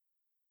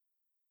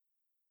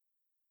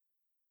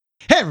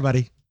Hey,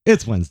 everybody.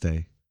 It's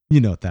Wednesday.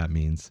 You know what that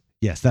means.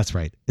 Yes, that's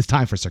right. It's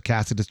time for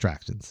Sarcastic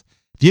Distractions,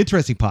 the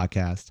interesting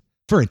podcast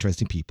for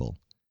interesting people.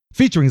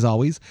 Featuring, as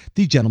always,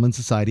 the Gentleman's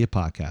Society of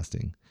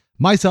Podcasting.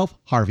 Myself,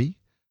 Harvey.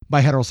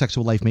 My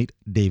heterosexual life mate,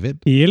 David.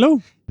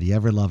 Hello. The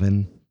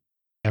ever-loving,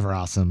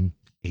 ever-awesome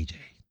AJ.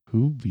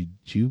 Hoobie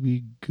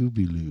Jooby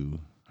Gooby Loo.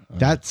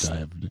 That's...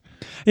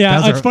 Yeah,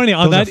 Those it's are- funny.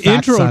 On those that are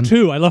facts, intro, son.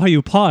 too, I love how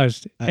you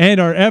paused. And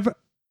our ever...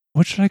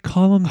 What should I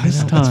call him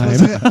this I time?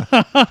 was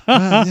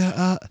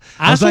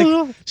like,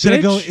 Asshole, should I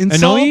go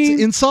bitch,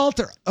 insult,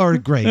 or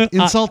great?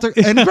 Insult and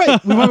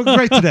great. We went with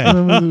great today.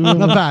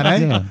 Not bad,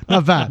 eh? Yeah.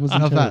 Not bad.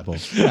 Wasn't Not terrible.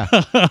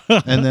 bad.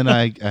 Yeah. And then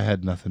I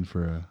had nothing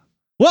for a...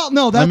 Well,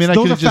 no, that's, I those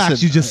could've are facts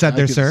said, you just said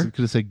there, sir.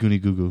 Could have said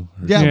Goonie Goo Goo.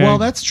 Yeah, Yeah. well,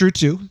 that's true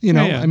too. You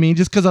know, Yeah, yeah. I mean,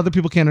 just because other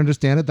people can't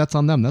understand it, that's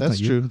on them. That's That's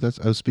not you. true.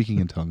 I was speaking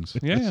in tongues.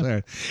 Yeah, yeah.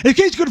 Sure. In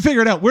case you couldn't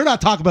figure it out, we're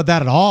not talking about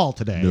that at all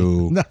today.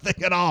 No.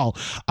 Nothing at all.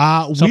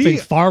 Something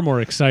far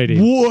more exciting.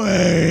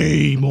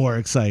 Way more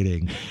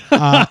exciting.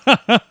 We're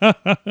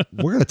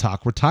going to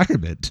talk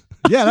retirement.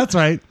 Yeah, that's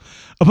right.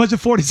 A bunch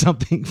of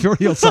 40-somethings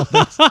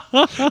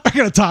are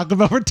going to talk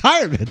about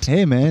retirement.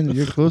 Hey, man,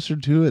 you're closer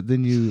to it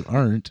than you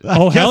aren't.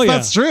 Oh, Yes, hell yeah.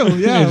 that's true.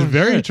 Yeah, It's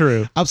very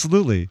true.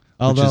 Absolutely. Which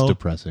is Although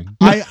depressing.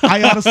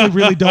 I honestly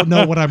really don't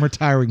know what I'm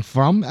retiring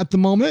from at the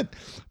moment,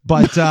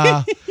 but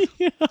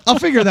I'll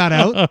figure that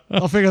out.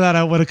 I'll figure that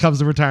out when it comes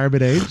to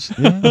retirement age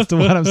as to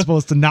what I'm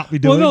supposed to not be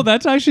doing. Well, no,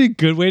 that's actually a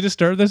good way to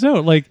start this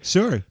out. Like,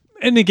 Sure.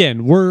 and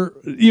again,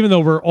 even though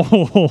we're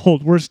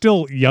old, we're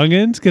still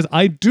youngins, because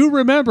I do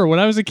remember when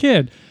I was a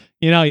kid,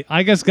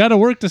 I guess got to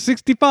work to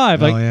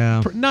 65. Like,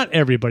 yeah. Not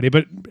everybody,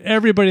 but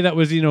everybody that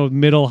was,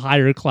 middle,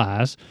 higher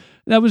class.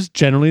 That was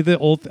generally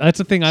that's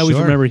the thing I always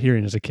Sure. remember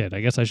hearing as a kid.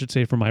 I guess I should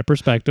say from my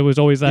perspective, was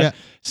always that Yeah.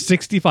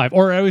 65.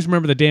 Or I always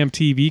remember the damn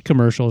TV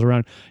commercials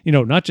around,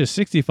 not just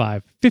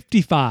 65,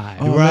 55.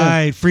 Oh,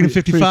 Right. man. Freedom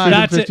 55.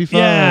 That's it. 55.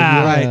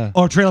 Yeah. Right.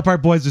 Or Trailer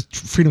Park Boys is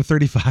Freedom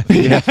 35.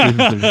 Yeah, Freedom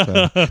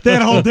 35. They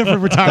had a whole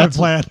different retirement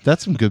plan.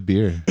 That's some good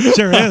beer.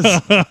 Sure is.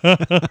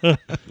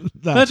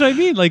 That's what I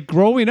mean. Like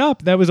growing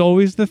up, that was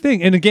always the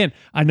thing. And again,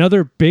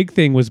 another big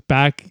thing was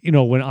back,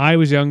 when I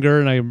was younger,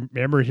 and I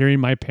remember hearing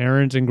my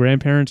parents and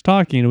grandparents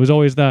talking. It was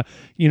always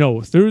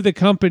through the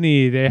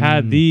company, they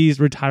had these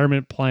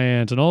retirement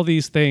plans and all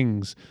these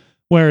things.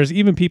 Whereas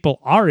even people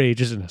our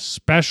ages, and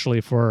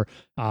especially for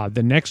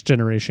the next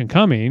generation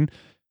coming,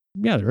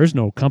 there is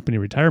no company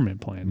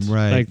retirement plans.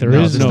 Right. Like there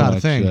No, is there's no. not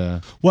a thing.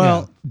 Yeah.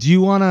 Well, do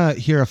you want to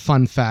hear a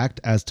fun fact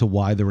as to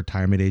why the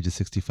retirement age is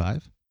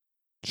 65?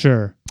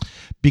 Sure.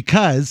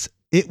 Because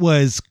it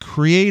was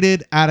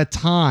created at a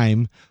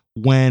time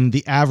when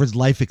the average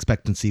life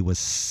expectancy was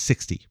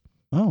 60.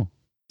 Oh.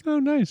 Oh,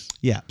 nice.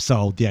 Yeah.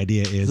 So the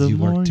idea is The you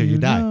work more till you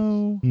die.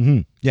 know. Mm-hmm.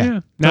 Yeah.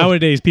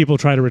 Nowadays, people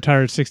try to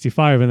retire at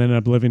 65 and then end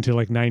up living to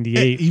like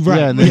 98. Right.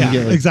 Yeah, and then you yeah,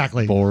 get, like,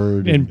 exactly.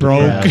 Bored And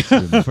broke.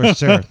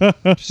 depressed and-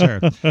 For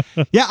sure.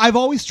 Yeah, I've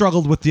always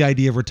struggled with the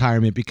idea of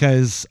retirement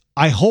because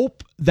I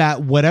hope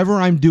that whatever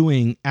I'm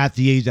doing at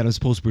the age that I'm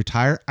supposed to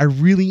retire, I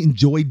really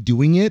enjoy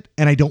doing it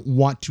and I don't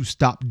want to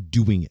stop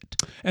doing it.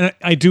 And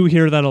I do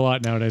hear that a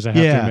lot nowadays, I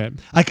have to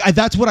admit.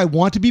 That's what I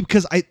want to be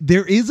because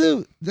there is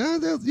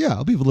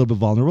I'll be a little bit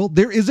vulnerable.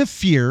 There is a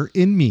fear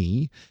in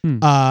me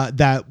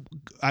that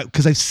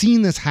because I've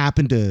seen this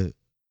happen to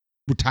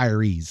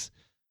retirees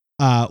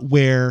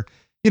where,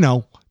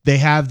 they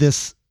have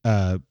this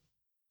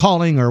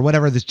calling or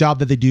whatever, this job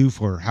that they do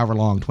for however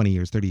long, 20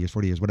 years, 30 years,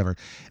 40 years, whatever.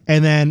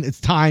 And then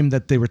it's time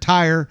that they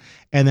retire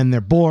and then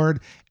they're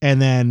bored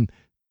and then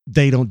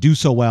they don't do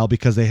so well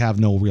because they have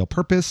no real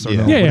purpose or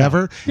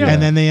whatever. Yeah. And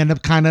then they end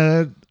up kind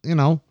of,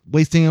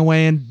 wasting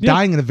away and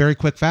dying in a very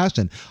quick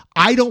fashion.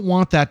 I don't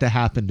want that to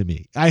happen to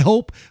me. I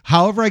hope,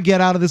 however I get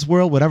out of this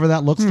world, whatever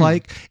that looks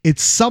like,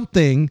 it's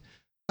something,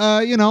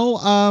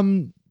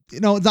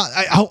 it's not,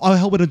 I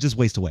hope it don't just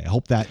waste away. I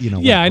hope that, I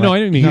know. I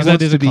didn't mean He that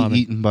wants is to a be comment.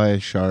 eaten by a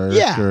shark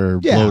Yeah. or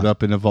blowed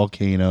up in a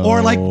volcano.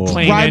 or like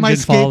Plane ride my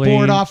engine skateboard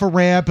falling. off a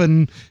ramp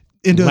and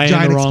into a Land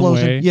giant the wrong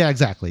explosion. way. Yeah,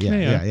 exactly.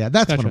 Yeah.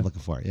 That's what Gotcha. I'm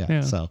looking for. Yeah.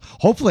 Yeah. So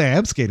hopefully I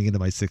am skating into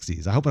my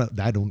 60s. I hope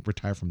I don't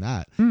retire from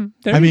that. There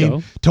I you mean,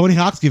 go. Tony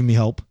Hawk's giving me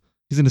hope.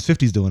 He's in his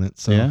 50s doing it.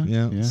 So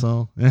Yeah.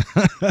 So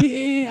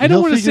I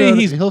don't want to say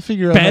he'll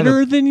figure out how to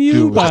better than do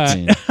you, his but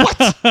thing.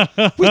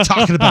 what? We're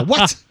talking about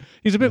what?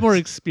 he's a bit more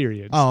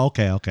experienced. Oh,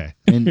 okay.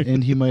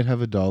 and he might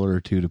have $1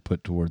 or $2 to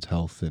put towards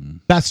health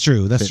and That's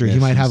true. He Fitness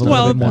might have a and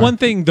little Well, bit more. one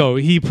thing though,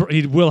 he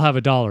will have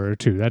 $1 or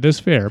 $2. That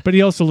is fair, but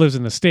he also lives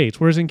in the States.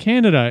 Whereas in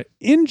Canada,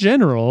 in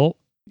general,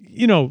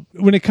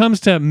 when it comes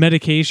to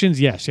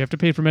medications, yes, you have to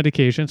pay for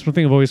medications. One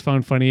thing I've always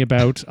found funny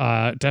about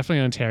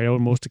definitely Ontario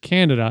and most of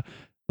Canada,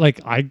 like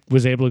I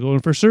was able to go in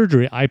for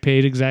surgery. I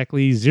paid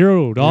exactly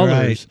 $0,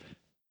 Right.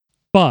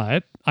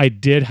 but I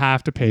did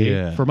have to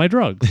pay for my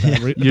drugs.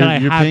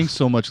 you're paying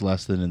so much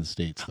less than in the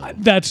States, though.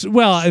 And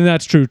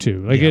that's true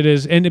too. Like it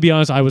is, and to be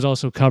honest, I was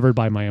also covered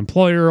by my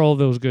employer. All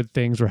those good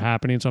things were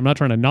happening, so I'm not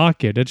trying to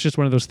knock it. It's just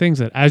one of those things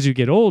that as you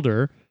get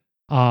older,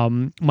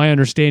 my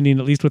understanding,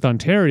 at least with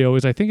Ontario,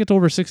 is I think it's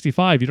over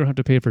 65. You don't have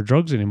to pay for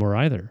drugs anymore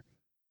either.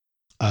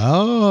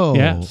 Oh.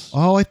 Yes.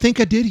 Oh, I think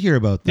I did hear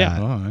about Yeah.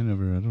 that. Oh, I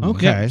don't know.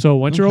 Okay. Yeah. So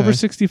once you're over Okay.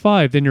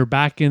 65, then you're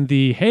back in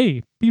the,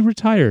 hey, be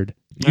retired.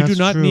 You do That's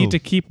not true. need to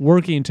keep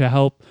working to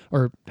help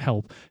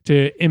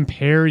to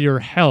impair your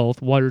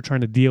health while you're trying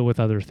to deal with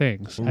other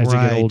things as you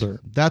get older.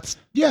 That's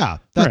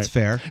Right.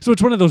 fair. So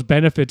it's one of those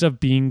benefits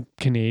of being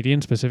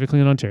Canadian, specifically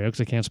in Ontario,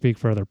 because I can't speak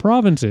for other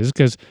provinces,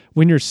 because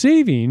when you're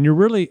saving, you're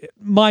really,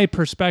 my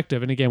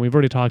perspective, and again, we've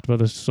already talked about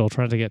this, so I'll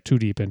try to get too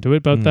deep into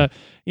it, but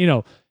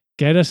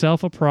get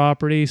yourself a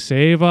property,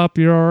 save up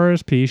your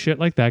RSP, shit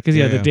like that, because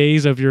the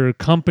days of your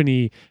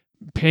company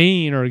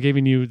paying or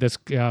giving you this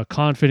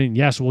confident,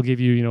 yes, we'll give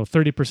you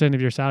 30%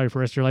 of your salary for the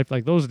rest of your life,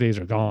 like those days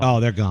are gone. Oh,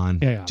 they're gone.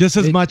 Yeah. Just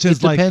as much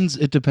as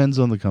It depends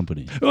on the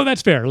company. Oh,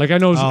 that's fair. Like I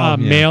know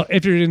mail,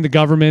 if you're in the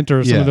government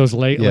or some of those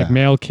like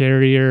mail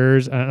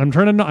carriers, I'm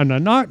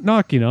not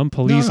knocking them,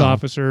 police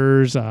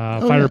officers,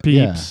 fire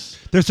peeps.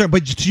 There's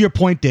but to your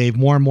point, Dave,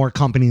 more and more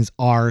companies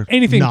are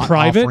anything not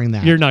private, offering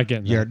that. you're not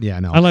getting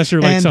that. No. Unless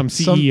you're like And some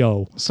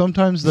CEO.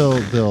 Sometimes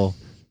they'll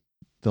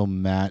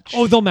match.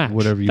 Oh, they'll match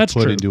whatever you That's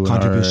put true. into an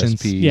Contributions.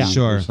 RSP. Yeah.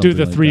 Sure. or Do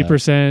the something like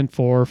 3%,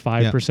 4,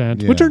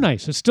 5%, Yeah. which are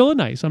nice. It's still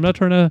nice. I'm not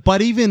trying to.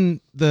 But even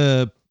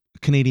the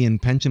Canadian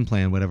pension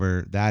plan,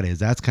 whatever that is,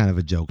 that's kind of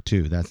a joke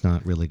too. That's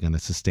not really going to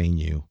sustain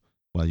you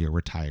while you're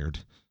retired,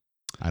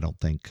 I don't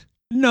think.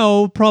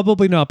 No,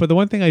 probably not. But the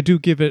one thing I do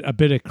give it a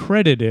bit of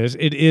credit is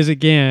it is,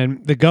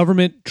 again, the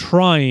government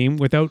trying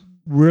without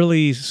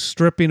really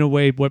stripping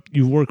away what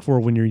you work for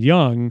when you're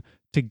young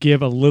to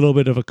give a little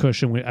bit of a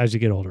cushion as you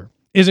get older.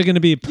 Is it going to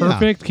be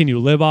perfect? Can you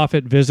live off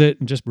it, visit,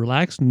 and just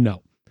relax?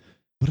 No.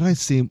 What did I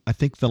see? I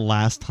think the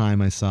last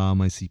time I saw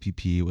my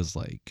CPP was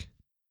like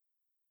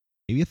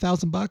maybe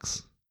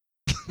 $1,000.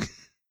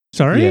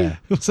 Sorry? Yeah.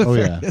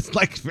 It's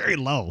like very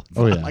low. It's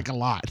not like a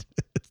lot.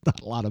 It's not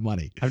a lot of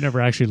money. I've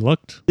never actually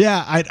looked.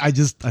 Yeah, I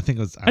think it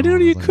was. I didn't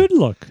know you could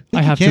look.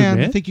 I have to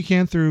admit. I think you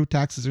can through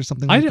taxes or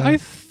something like that. I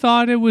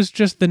thought it was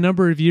just the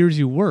number of years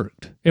you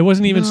worked. It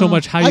wasn't even so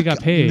much how you got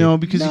paid. No,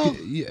 because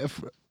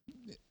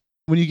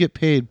when you get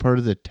paid, part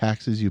of the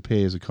taxes you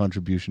pay is a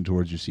contribution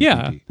towards your CPP.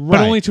 Yeah, but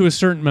only to a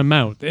certain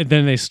amount. And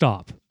then they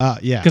stop.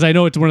 Yeah. Because I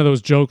know it's one of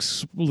those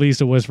jokes, at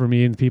least it was for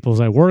me and the people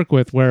I work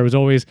with, where it was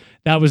always,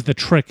 that was the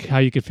trick, how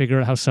you could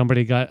figure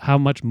out how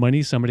much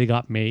money somebody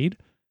got made.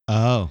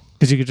 Oh.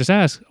 Because you could just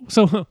ask,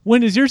 so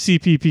when does your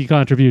CPP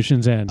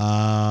contributions end?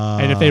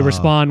 And if they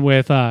respond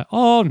with,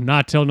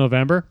 not till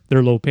November,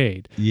 they're low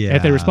paid. Yeah.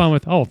 If they respond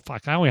with, oh,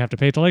 fuck, I only have to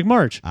pay till like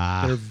March,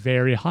 Ah. they're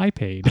very high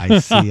paid. I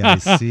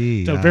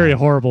see. It's a very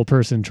horrible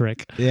person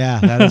trick. Yeah,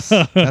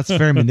 that's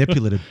very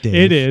manipulative, Dave.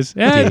 It is.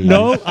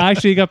 No,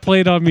 actually, it got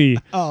played on me.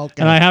 Oh,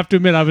 okay. And I have to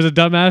admit, I was a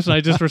dumbass and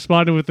I just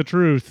responded with the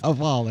truth. Oh,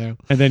 well, there.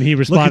 And then he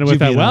responded with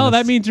that, being well, honest.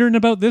 that means you're in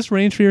about this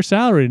range for your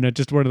salary. And it's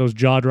just one of those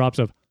jaw drops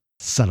of,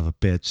 Son of a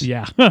bitch.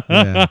 yeah.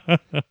 Yeah.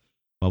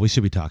 Well, we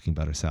should be talking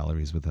about our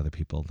salaries with other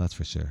people, that's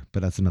for sure.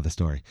 But that's another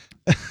story.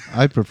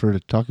 I prefer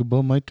to talk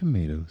about my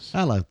tomatoes.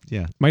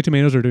 My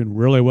tomatoes are doing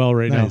really well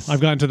right Nice. now.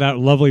 I've gotten to that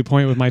lovely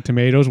point with my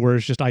tomatoes where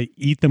it's just I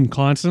eat them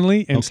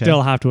constantly and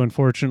still have to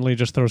unfortunately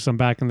just throw some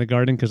back in the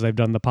garden because they've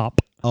done the pop.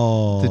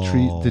 Oh.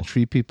 The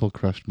tree people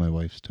crushed my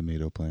wife's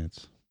tomato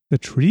plants. The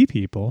tree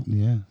people?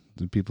 Yeah.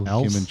 The people who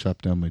Elves? came and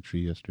chopped down my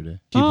tree yesterday.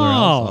 Keebler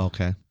elves? Oh.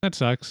 Okay. That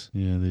sucks.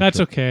 Yeah, That's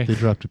okay. They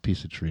dropped a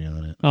piece of tree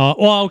on it.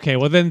 Well, okay.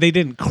 Well, then they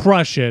didn't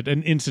crush it.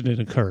 An incident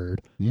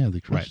occurred. Yeah, they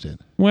crushed it.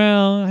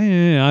 Well,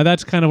 yeah,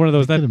 that's kind of one of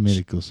those. They That could have made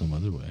it go some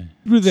other way.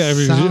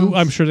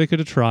 I'm sure they could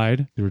have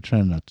tried. They were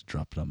trying not to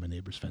drop it on my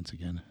neighbor's fence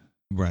again.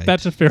 Right.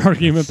 That's a fair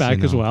argument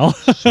back as well.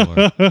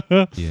 Sure.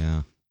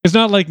 Yeah. It's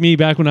not like me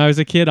back when I was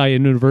a kid. I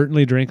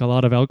inadvertently drank a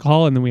lot of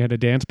alcohol, and then we had a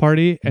dance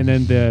party, and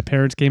then the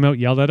parents came out,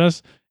 yelled at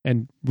us,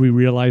 and we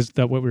realized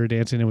that what we were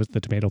dancing in was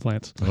the tomato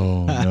plants.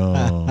 Oh,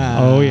 no.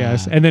 Oh,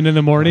 yes. And then in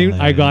the morning,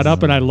 I got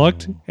up and I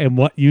looked, and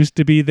what used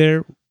to be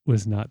there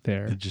was not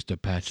there. Just a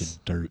patch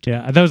of dirt.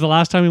 Yeah, that was the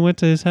last time we went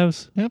to his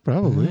house. Yeah,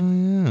 probably. Oh,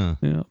 yeah.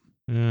 Yeah.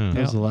 Yeah.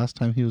 That was the last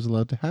time he was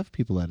allowed to have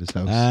people at his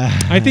house.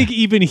 I think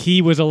even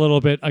he was a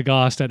little bit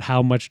aghast at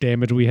how much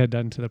damage we had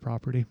done to the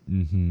property.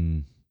 Mm-hmm.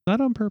 Not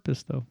on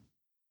purpose, though.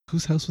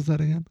 Whose house was that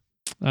again?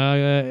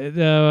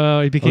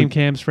 He became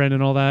Cam's friend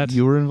and all that.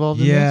 You were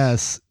involved in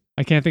Yes.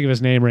 I can't think of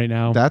his name right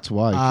now. That's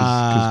why,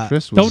 because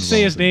Chris was Don't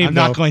say his involved in name. I'm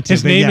not though. going to,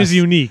 His but name yes. is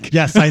unique.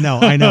 Yes, I know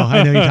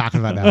who you're talking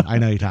about now. I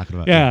know who you're talking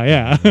about.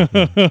 Yeah.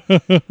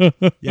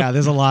 Yeah,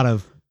 there's a lot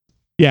of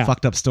Yeah.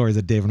 fucked up stories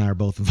that Dave and I are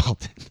both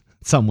involved in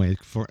some way,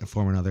 form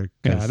or another.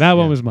 Yeah, that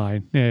one was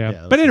mine. Yeah.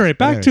 Yeah, But anyway,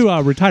 back to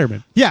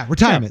retirement. Yeah,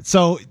 retirement.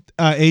 So,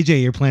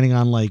 AJ, you're planning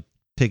on like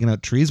taking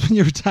out trees when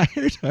you're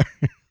retired? Or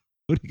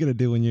what are you going to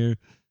do when you're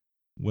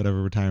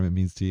whatever retirement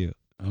means to you?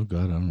 Oh,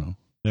 God, I don't know.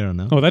 I don't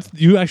know. Oh,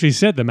 you actually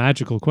said the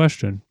magical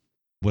question.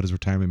 What does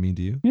retirement mean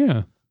to you?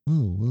 Yeah.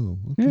 Oh, well,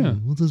 okay. Yeah.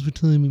 What does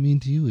retirement mean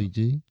to you,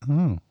 AJ?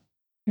 Oh.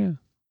 Yeah.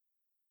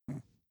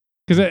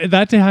 Because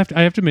I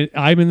have to admit,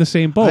 I'm in the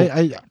same boat.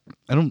 I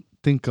don't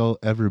think I'll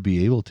ever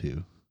be able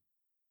to.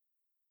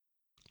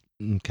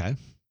 Okay.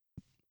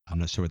 I'm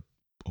not sure.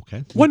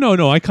 Okay. Well,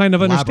 no, I kind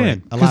of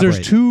understand. Because there's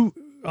Elaborate. two.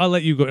 I'll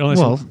let you go.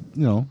 Well,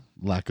 you know,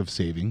 lack of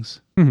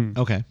savings. Mhm.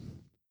 Okay.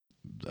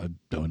 I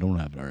don't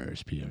have an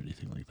RRSP or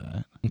anything like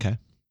that. Okay.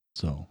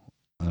 So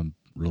I'm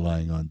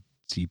relying on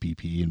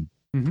CPP and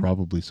Mhm.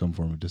 probably some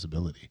form of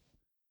disability.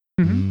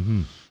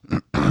 Mhm.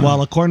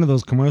 Well, according to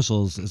those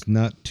commercials, it's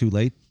not too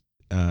late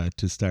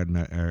to start an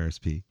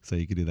RSP, so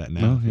you can do that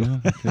now. Oh, yeah.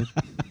 Okay.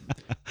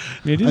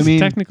 It is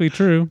technically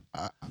true.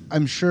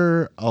 I'm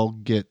sure I'll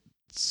get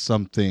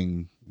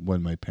something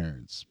when my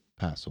parents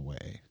pass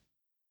away.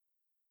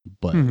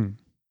 But Mhm.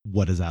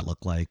 What does that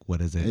look like?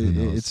 What is it? Who it,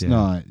 knows? it's Yeah.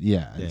 not.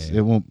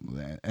 It won't.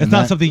 It's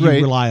not something you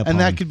rely upon. And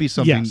that could be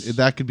something. Yes.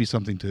 That could be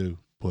something to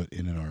put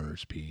in an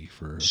RSP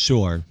for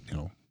Sure.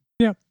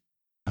 Yep.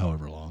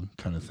 however long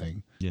kind of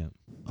thing. Yeah.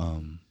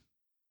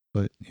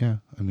 But yeah,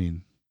 I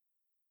mean,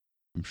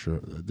 I'm sure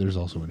there's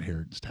also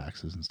inheritance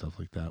taxes and stuff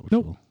like that. Which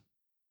Nope.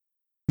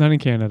 Not in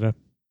Canada.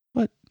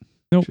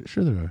 Nope.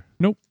 Sure there are.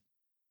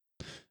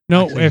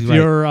 No, Actually, if he's right.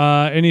 you're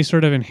any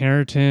sort of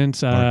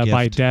inheritance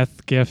by gift.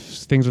 death,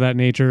 gifts, things of that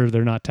nature,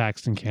 they're not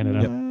taxed in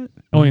Canada. What?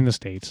 Only in the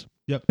States.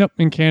 Yep. Nope.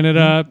 In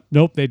Canada,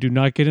 nope, they do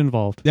not get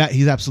involved. Yeah,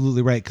 he's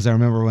absolutely right. Because I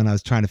remember when I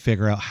was trying to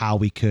figure out how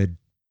we could,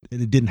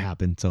 and it didn't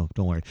happen, so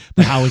don't worry.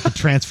 But how we could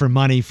transfer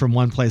money from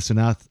one place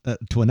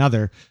to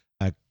another,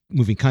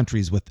 moving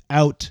countries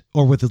without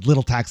or with as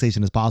little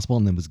taxation as possible,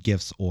 and then was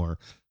gifts or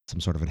some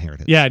sort of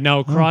inheritance. Yeah, now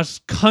across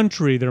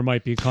country there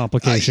might be a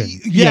complication.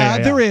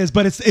 There is,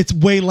 but it's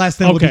way less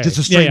than it would be Okay. just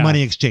a straight Yeah.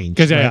 money exchange.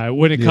 Because right?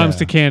 when it comes Yeah.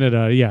 to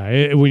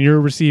Canada, when you're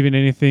receiving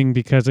anything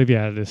because of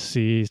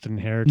deceased,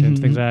 inheritance,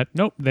 Mhm. things like that,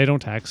 nope, they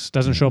don't tax.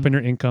 Doesn't show up in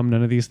your income.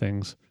 None of these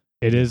things.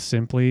 It is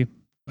simply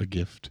A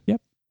gift.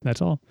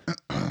 that's all.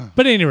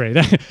 But anyway,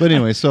 But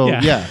anyway, so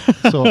Yeah.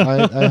 so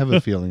I have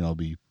a feeling I'll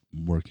be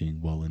working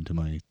well into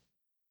my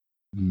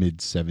mid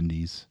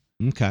 70s.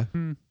 Okay.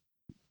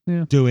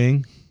 Yeah.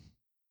 Doing.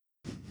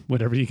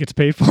 whatever he gets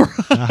paid for.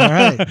 All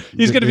right.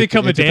 He's going to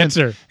become a It depends.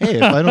 dancer. Hey,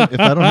 if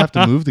I don't have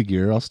to move the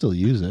gear, I'll still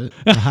use it.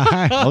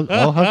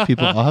 I'll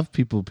have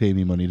people pay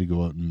me money to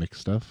go out and mix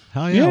stuff.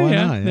 Hell yeah, why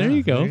not? there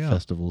you go.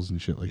 Festivals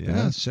and shit like Yeah,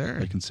 that.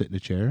 sure. I can sit in a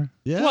chair.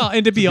 Yeah. Well,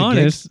 and to be It's a good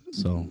honest,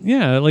 So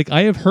like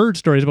I have heard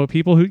stories about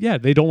people who,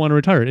 they don't want to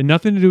retire, and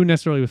nothing to do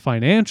necessarily with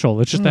financial.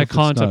 It's just I don't know that if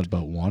it's not concept.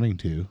 about wanting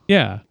to.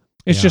 Yeah.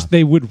 It's Yeah. just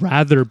they would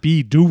rather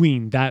be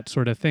doing that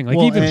sort of thing. Like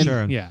Well, even and,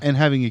 Sure. yeah. and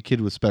having a kid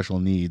with special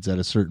needs at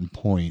a certain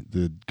point,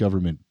 the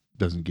government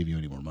doesn't give you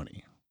any more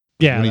money.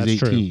 Yeah, when that's he's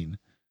true. 18,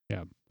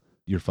 Yeah.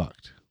 you're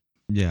fucked.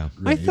 Yeah.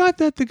 I thought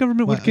that the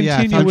government would Well, yeah,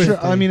 I continue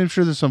thought- with I'm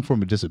sure there's some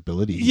form of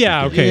disability. you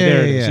Yeah, could okay, get.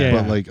 there it is. Yeah, Yeah,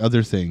 But yeah. like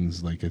other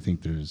things, like I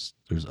think there's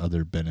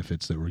other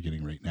benefits that we're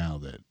getting right now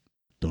that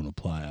don't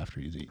apply after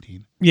he's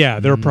 18. Yeah,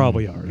 there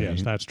probably are. right.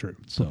 Yes, that's true.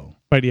 So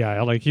But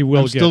yeah, like he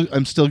will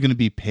I'm still going to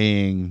be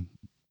paying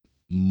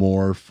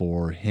more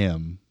for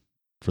him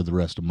for the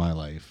rest of my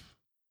life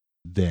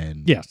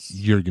than Yes.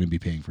 you're going to be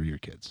paying for your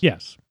kids.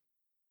 Yes.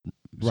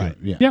 So, Right.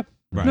 yeah. Yep.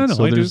 Right. No,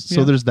 So I do.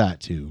 there's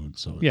that too. And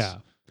so it's, Yeah.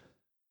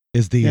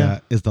 Is the Yeah.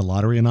 is the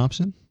lottery an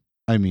option?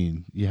 I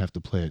mean, you have to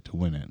play it to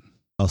win it.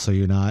 Oh, so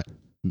you're not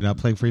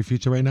playing for your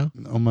future right now?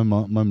 Oh, my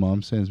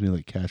mom sends me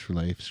like Cash for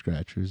Life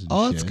scratchers. And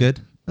Oh, that's shit. good.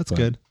 That's But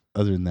good.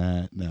 Other than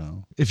that,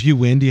 no. If you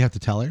win, do you have to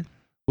tell her?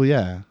 Well,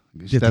 yeah.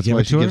 have to That's give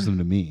why it she to gives her? them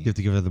to me. You have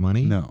to give her the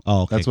money? No.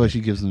 Oh, okay. That's why good.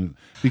 she gives them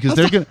because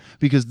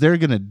they're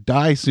gonna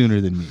die sooner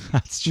than me.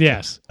 That's true.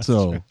 Yes.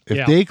 So true. if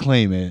Yeah. they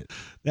claim it,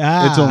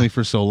 it's only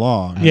for so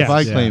long. Yes. If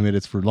I Yeah. claim it,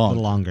 it's for a long.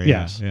 little longer.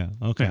 Yes. Yeah.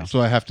 Okay. Yeah.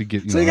 So I have to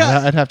give. So you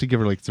got- I'd have to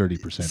give her like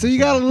 30%. So you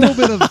got a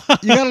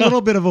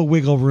little bit of a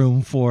wiggle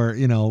room for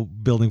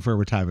building for a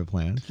retirement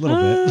plan. A little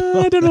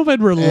bit. I don't know if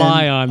I'd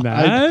rely on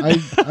that.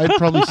 I'd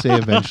probably say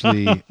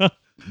eventually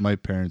my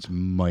parents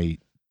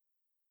might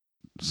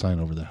sign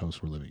over the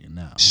house we're living in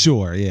now,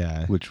 Sure.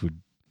 Yeah. which would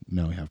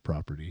now we have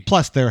property.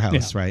 Plus their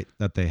house, right?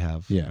 That they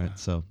have. Yeah. Right?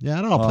 So yeah,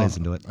 it all plays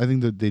into it. I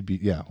think that they'd be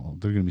well,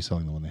 they're going to be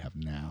selling the one they have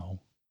now.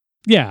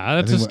 Yeah,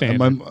 that's I a think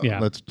standard. Yeah.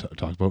 Let's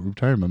talk about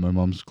retirement. My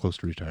mom's close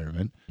to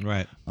retirement.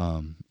 Right.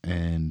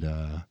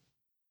 And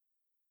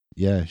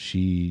yeah,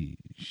 she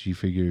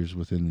figures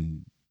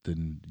within the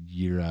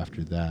year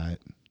after that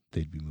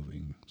they'd be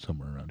moving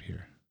somewhere around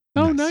here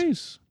Oh, Nice.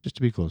 nice. just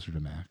to be closer to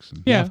Max.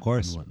 And, Yeah. Of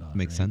course. and whatnot,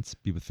 Makes right? sense.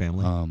 Be with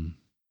family.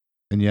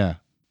 And yeah,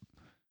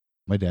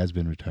 my dad's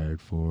been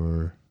retired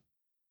for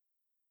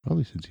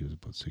probably since he was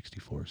about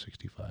 64,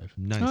 65.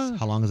 Nice. Ah.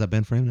 How long has that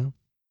been for him now?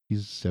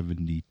 He's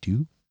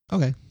 72.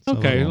 Okay.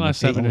 Okay, almost last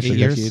 7 almost or a 8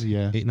 years. decade,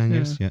 yeah. 8-9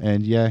 years. Yeah.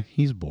 And yeah,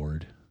 he's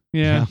bored.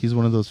 Yeah. He's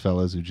one of those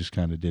fellas who just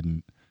kind of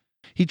didn't.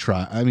 He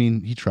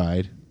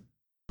tried,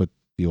 but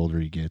the older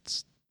he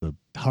gets, the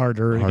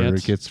Harder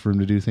it gets for him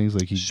to do things.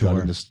 Like he Sure.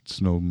 got into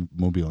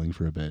snowmobiling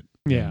for a bit.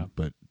 Yeah.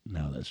 But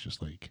now that's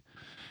just like,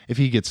 if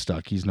he gets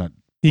stuck, he's not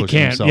He pushing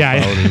can't. himself Yeah.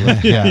 out or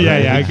like- Yeah, right,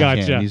 yeah, I he can't.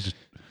 gotcha. He's just,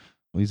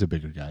 he's a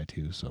bigger guy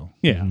too, so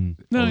Yeah. Mhm.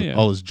 No, all, yeah.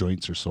 all his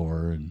joints are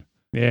sore and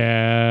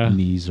Yeah.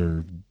 knees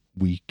are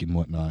weak and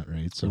whatnot,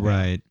 right? So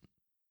Right.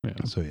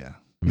 So yeah,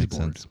 Makes he's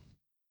bored. sense.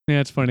 Yeah,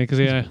 it's funny because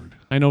He's yeah, bored.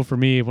 I know for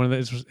me one of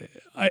the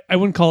I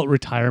wouldn't call it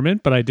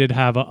retirement, but I did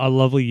have a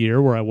lovely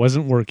year where I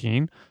wasn't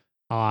working.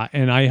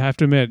 And I have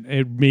to admit,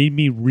 it made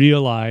me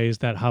realize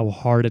that how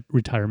hard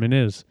retirement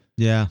is.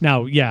 Yeah.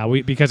 Now,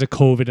 because of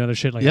COVID and other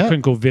shit, like I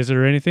couldn't go visit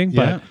or anything,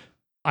 but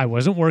I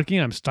wasn't working.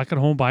 I'm stuck at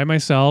home by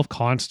myself,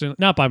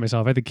 not by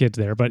myself. I had the kids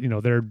there, but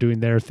they're doing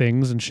their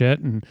things and shit.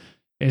 And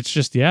it's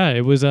just,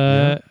 it was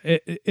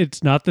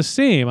it's not the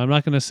same. I'm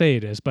not going to say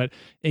it is, but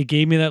it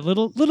gave me that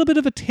little bit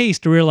of a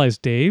taste to realize,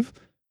 Dave,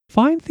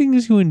 find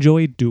things you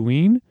enjoy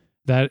doing.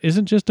 That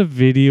isn't just a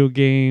video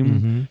game.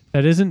 Mm-hmm.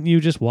 That isn't you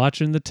just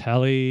watching the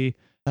telly.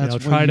 That's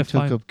try why to you took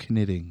find up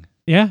knitting.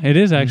 Yeah, it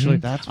is actually.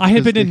 I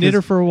had been a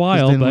knitter for a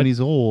while, then but when he's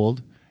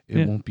old,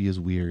 it won't be as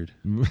weird.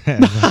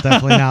 It'll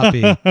definitely not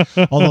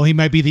be. Although he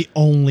might be the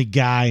only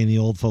guy in the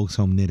old folks'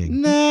 home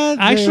knitting. Nah,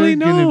 actually,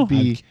 no.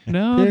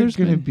 No, there's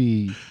going to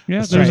be.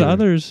 There's right.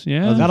 others.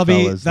 Yeah,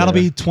 that'll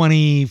be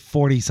 20,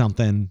 40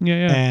 something.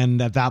 Yeah.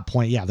 And at that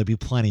point, there'll be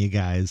plenty of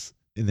guys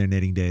in their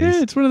knitting days.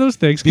 Yeah, it's one of those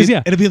things. Because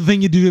it'll be the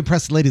thing you do to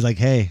impress the ladies. Like,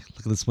 hey,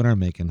 look at the sweater I'm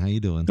making. How you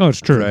doing? Oh,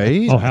 it's true,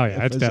 right? Oh, hell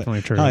yeah, it's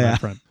definitely true. Oh, On yeah. that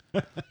front.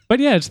 But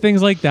yeah, it's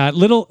things like that.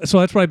 So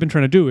that's what I've been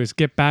trying to do is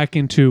get back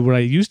into what I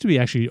used to be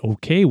actually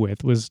okay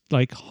with was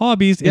like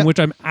hobbies in which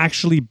I'm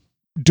actually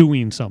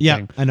doing something.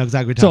 Yeah, I know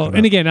exactly what you're talking about.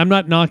 And again, I'm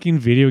not knocking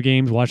video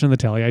games, watching the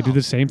telly. I do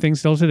the same thing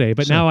still today,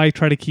 but now I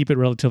try to keep it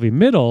relatively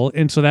middle.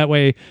 And so that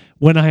way,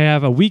 when I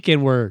have a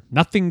weekend where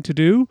nothing to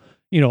do,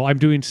 I'm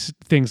doing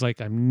things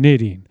like I'm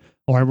knitting,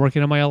 or I'm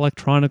working on my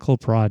electronical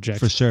project.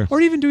 For sure.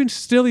 Or even doing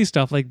silly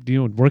stuff like,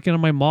 working on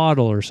my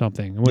model or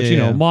something. Which,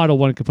 model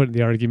one could put in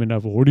the argument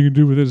of, well, what are you going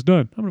to do with this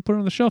done? I'm going to put it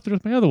on the shelf there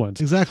with my other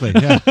ones. Exactly.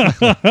 Yeah.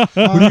 What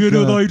are you going to do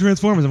with all your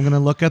Transformers? I'm going to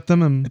look at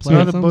them and play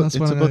with them. It's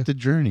about the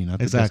journey, not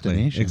the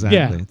destination. Exactly.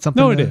 Yeah. It's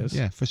something it is.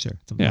 Yeah, for sure.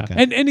 Yeah.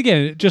 And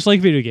again, just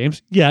like video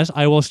games, yes,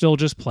 I will still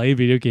just play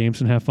video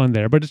games and have fun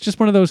there. But it's just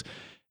one of those,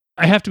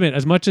 I have to admit,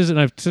 as much as, and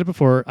I've said it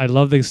before, I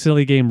love the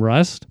silly game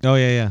Rust. Oh,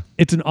 yeah.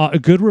 It's a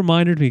good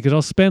reminder to me because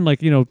I'll spend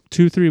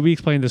 2-3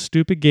 weeks playing this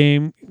stupid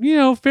game,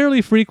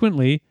 fairly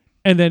frequently.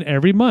 And then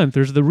every month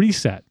there's the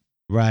reset.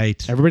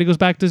 Right. Everybody goes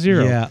back to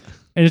zero. Yeah.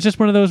 And it's just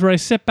one of those where I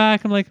sit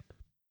back, I'm like,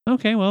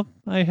 okay, well,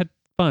 I had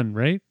fun,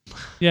 right?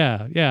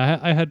 Yeah,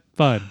 I had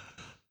fun.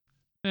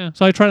 Yeah.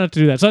 So I try not to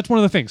do that. So that's one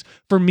of the things.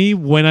 For me,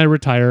 when I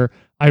retire,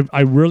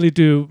 I really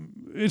do.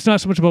 It's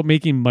not so much about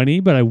making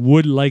money, but I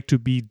would like to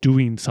be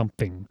doing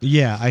something.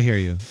 Yeah, I hear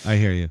you.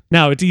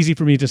 Now, it's easy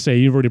for me to say,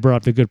 you've already brought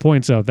up the good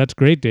points of, that's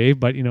great, Dave,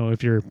 but,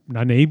 if you're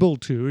unable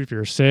to, if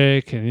you're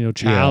sick and,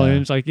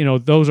 challenged,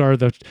 those are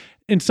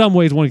in some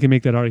ways, one can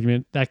make that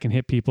argument that can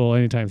hit people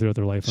anytime throughout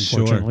their life,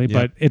 unfortunately,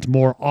 but it's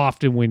more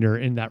often when you're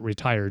in that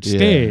retired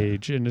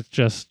stage, and it's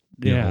just,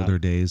 older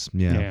days.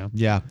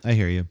 Yeah. I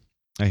hear you.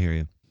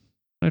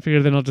 I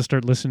figured then I'll just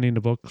start listening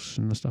to books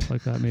and stuff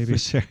like that, maybe. For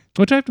sure.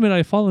 Which I have to admit,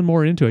 I've fallen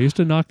more into. I used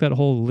to knock that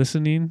whole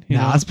listening.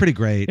 That's pretty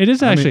great. It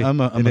is actually. I'm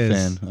a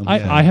fan.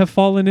 I have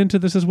fallen into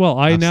this as well.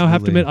 I now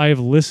have to admit, I have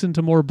listened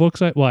to more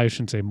books. I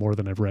shouldn't say more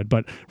than I've read,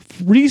 but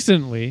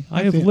recently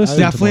I have listened.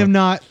 Definitely have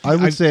not. I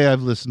would say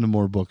I've listened to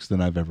more books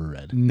than I've ever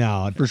read.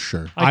 No, for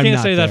sure. I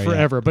can't say that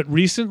forever, but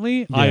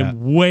recently I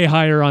am way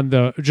higher on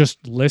the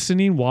just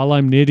listening while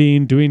I'm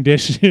knitting, doing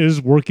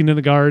dishes, working in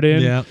the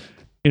garden. Yeah.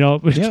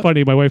 It's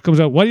funny. My wife comes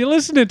out, "What are you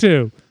listening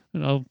to?"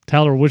 And I'll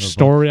tell her which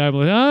story I'm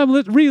like.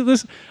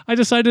 I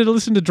decided to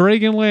listen to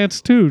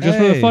Dragonlance too, just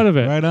for the fun of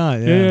it. Right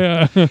on.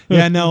 Yeah.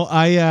 Yeah. No,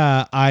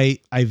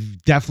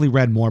 I've definitely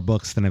read more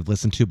books than I've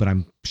listened to, but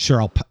I'm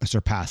sure I'll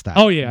surpass that.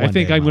 Oh yeah, I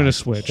think I'm going to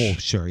switch. Oh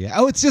sure, yeah.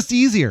 Oh, it's just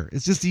easier.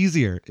 It's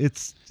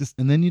just,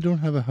 and then you don't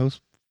have a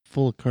house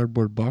full of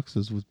cardboard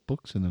boxes with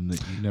books in them that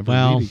you never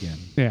read again.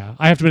 Yeah,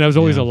 I have to admit, I was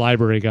always a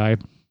library guy.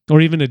 Or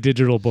even a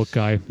digital book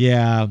guy.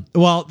 Yeah.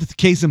 Well,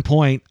 case in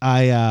point,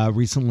 I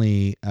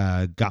recently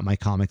got my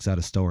comics out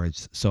of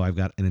storage. So I've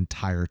got an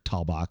entire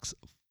tall box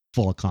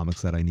full of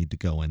comics that I need to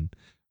go and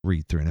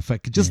read through. And if I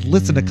could just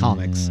listen to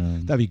comics,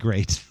 that'd be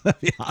great. That'd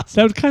be awesome.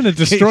 That would kind of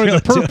destroy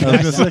the purpose. I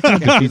was going to say, that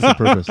kind of defeats the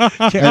purpose.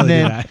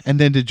 And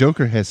then the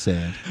Joker has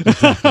said.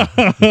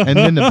 And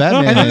then the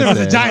Batman and then there was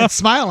has a giant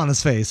smile on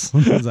his face.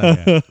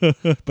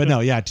 But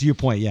no, to your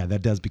point,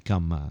 that does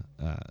become a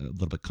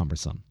little bit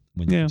cumbersome.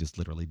 When you can just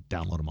literally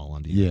download them all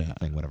onto your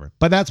thing, whatever.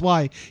 But that's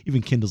why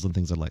even Kindles and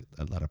things are like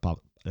that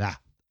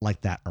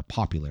are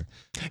popular.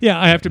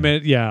 Yeah, I have to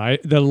admit,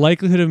 the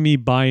likelihood of me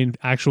buying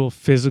actual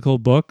physical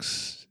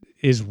books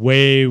is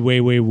way,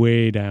 way, way,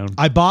 way down.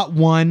 I bought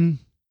one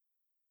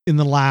in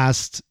the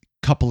last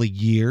couple of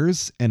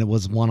years, and it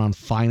was one on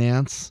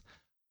finance.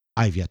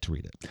 I've yet to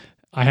read it.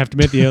 I have to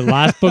admit, the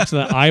last books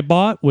that I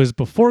bought was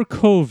before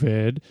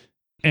COVID.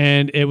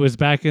 And it was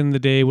back in the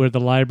day where the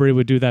library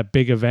would do that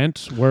big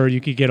event where you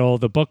could get all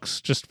the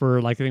books just for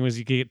I think it was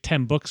you could get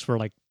 10 books for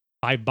like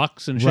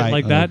 $5 and shit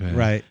like that. Okay.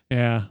 Right.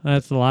 Yeah.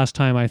 That's the last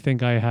time I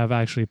think I have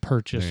actually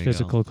purchased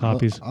physical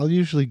copies. I'll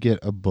usually get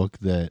a book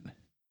that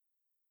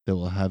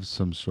will have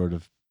some sort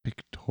of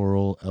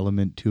pictorial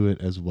element to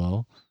it as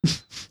well.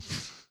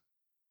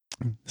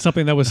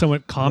 Something that was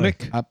somewhat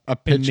comic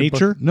in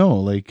nature? No,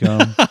 like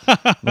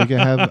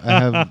I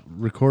have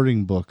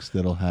recording books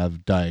that'll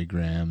have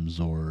diagrams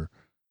or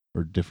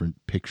or different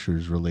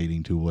pictures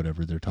relating to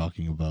whatever they're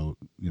talking about.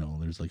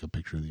 There's like a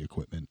picture of the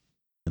equipment,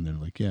 and they're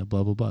like, yeah,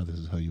 blah blah blah. This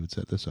is how you would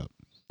set this up.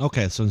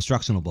 Okay, so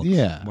instructional books.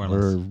 Yeah, more or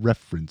or less.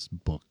 reference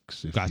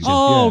books. Gotcha.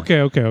 Oh,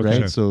 yeah, okay.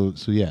 right. Sure.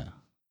 So yeah,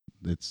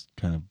 it's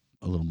kind of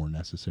a little more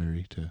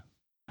necessary to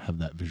have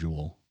that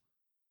visual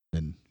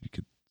than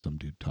some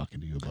dude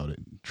talking to you about it,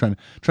 trying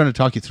to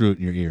talk you through it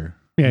in your ear.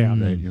 Yeah.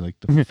 Right. You're like,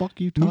 the fuck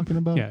are you talking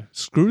about? Yeah.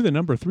 Screw the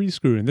number 3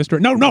 screw in this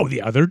direction. No,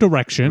 the other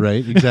direction.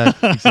 Right.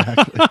 Exactly. So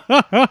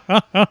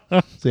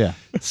yeah.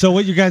 So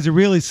what you guys are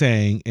really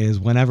saying is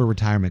whenever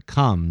retirement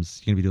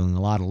comes, you're going to be doing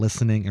a lot of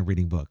listening and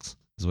reading books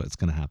is what's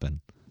going to happen.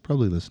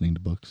 Probably listening to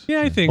books.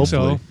 Yeah, I think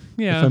Hopefully. so.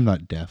 Yeah. If I'm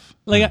not deaf.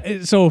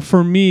 So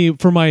for me,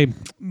 for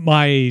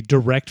my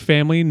direct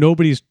family,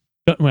 nobody's,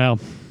 well,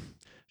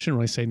 shouldn't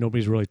really say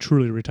nobody's really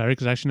truly retired,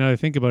 because actually now that I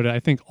think about it,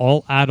 I think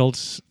all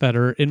adults that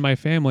are in my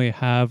family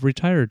have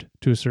retired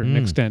to a certain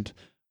extent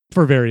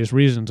for various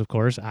reasons, of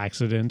course,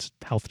 accidents,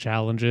 health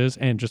challenges,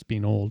 and just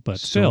being old. But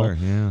still,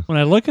 when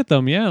I look at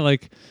them,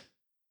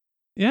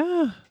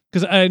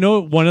 because I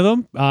know one of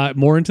them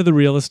more into the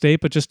real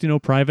estate, but just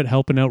private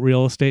helping out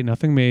real estate,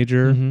 nothing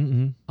major.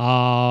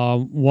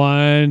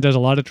 One does a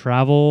lot of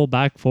travel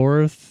back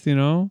forth,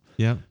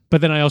 Yeah. But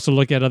then I also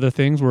look at other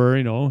things where,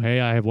 hey,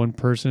 I have one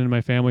person in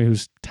my family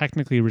who's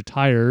technically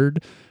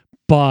retired,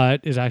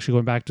 but is actually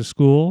going back to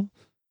school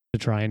to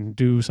try and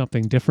do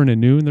something different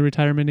and new in the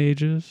retirement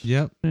ages.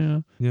 Yep. Yeah.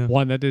 Yeah.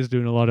 One that is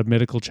doing a lot of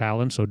medical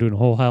challenge, so doing a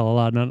whole hell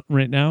of a lot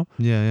right now.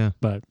 Yeah.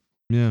 But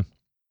Yeah.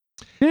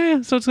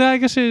 yeah, so it's, I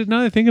guess now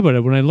that I think about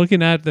it, when I'm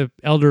looking at the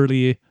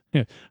elderly,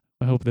 I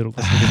hope they don't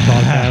listen to this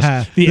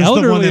podcast. The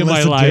elderly in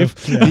my life.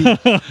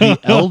 The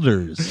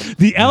elders.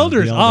 The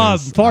elders.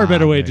 Far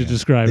better way to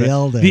describe it.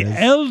 The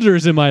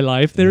elders in my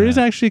life. There is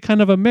actually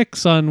kind of a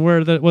mix on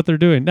what they're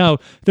doing. Now,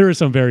 there is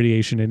some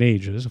variation in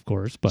ages, of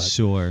course, but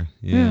sure.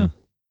 Yeah.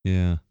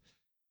 I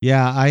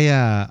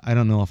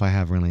don't know if I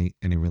have any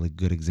really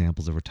good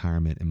examples of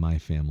retirement in my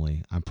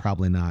family. I'm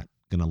probably not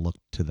going to look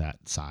to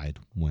that side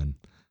when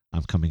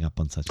I'm coming up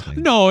on such things.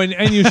 No,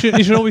 and you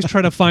should always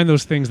try to find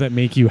those things that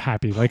make you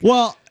happy. Like,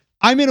 well,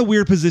 I'm in a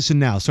weird position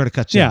now. Sorry to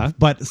cut you off,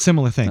 but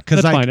similar thing.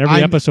 That's fine.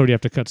 Every episode you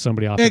have to cut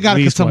somebody off. I got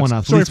to cut someone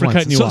off. Sorry for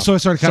cutting you off. Sorry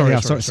to cut you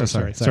off. Sorry.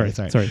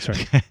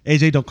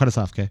 AJ, don't cut us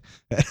off, okay?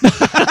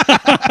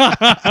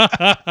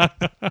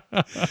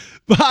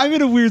 But I'm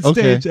in a weird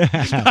stage.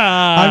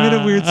 I'm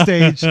in a weird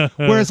stage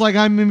where it's like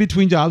I'm in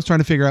between jobs trying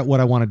to figure out what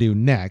I want to do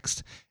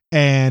next.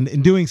 And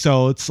in doing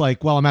so, it's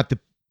like, well, I'm at the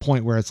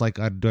point where it's like,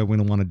 do I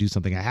want to do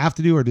something I have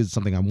to do or do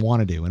something I want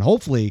to do? And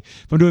hopefully,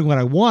 if I'm doing what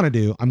I want to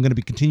do, I'm going to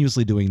be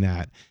continuously doing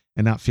that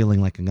and not feeling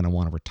like I'm going to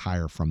want to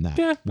retire from that.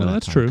 Yeah, when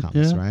that's true.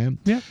 Comes, right?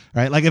 Yeah.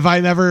 Right. Like if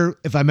I'm ever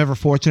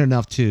fortunate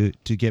enough to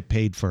get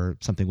paid for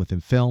something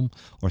within film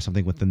or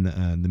something within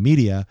the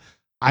media,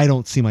 I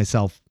don't see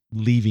myself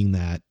leaving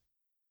that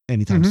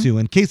anytime soon.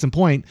 And case in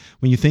point,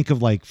 when you think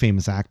of like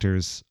famous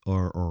actors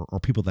or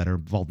people that are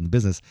involved in the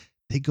business,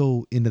 they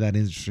go into that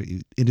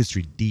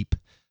industry deep.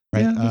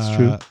 Right. Yeah, that's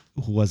true.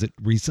 Who was it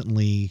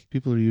recently?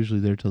 People are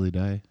usually there till they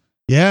die.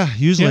 Yeah,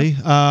 usually.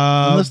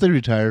 Unless they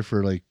retire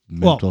for like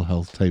mental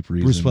health type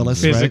reasons. Bruce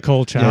Willis,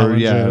 physical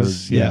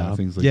challenges.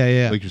 Things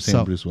like like you're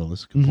saying, Bruce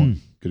Willis. Good point.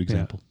 Good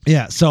example.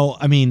 Yeah. So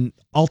I mean,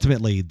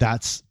 ultimately,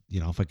 that's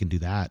if I can do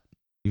that,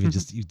 even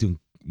just you doing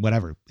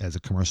whatever as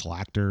a commercial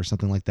actor or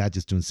something like that,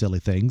 just doing silly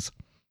things,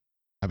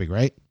 that'd be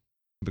great.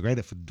 It'd be great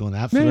if I'm doing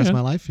that for the rest of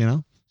my life.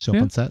 Show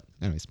up on set.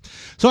 Anyways,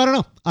 so I don't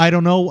know. I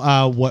don't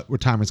know what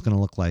retirement's going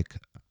to look like.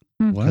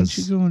 Why don't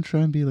you go and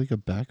try and be like a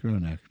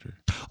background actor?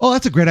 Oh,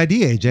 that's a great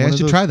idea, AJ. I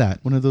should try that.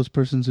 One of those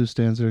persons who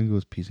stands there and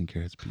goes, peas and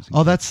carrots, peas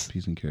and carrots,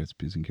 peas and carrots,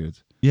 peas and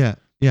carrots. Yeah.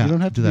 You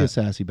don't have to be a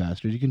sassy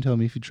bastard. You can tell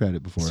me if you tried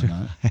it before or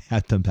not. I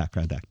have done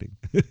background acting.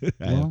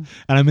 And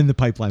I'm in the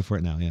pipeline for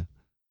it now, yeah.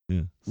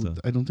 So.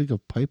 I don't think a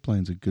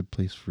pipeline's a good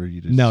place for you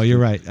to. No, you're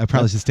right. I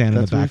probably should stand in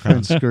the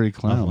background. Scurry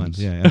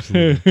clowns. Yeah,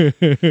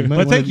 absolutely.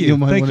 But thank you. You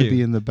might want to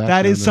be in the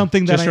background. That is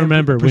something that just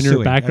remember when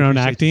you're background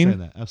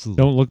acting.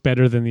 Absolutely. Don't look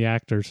better than the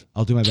actors.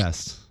 I'll do my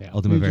best. I'll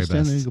do my very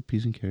stand best. There and go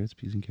peas and carrots,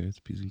 peas and carrots,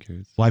 peas and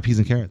carrots. Why peas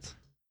and carrots?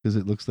 Because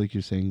it looks like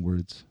you're saying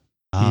words.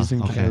 Peas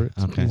and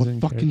carrots. Okay.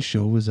 What fucking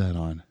show was that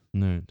on?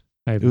 Nerd.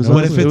 It was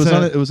on a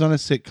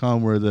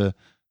sitcom where the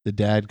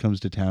dad comes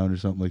to town or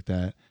something like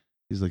that.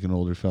 He's like an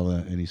older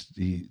fella and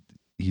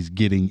he's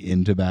getting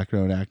into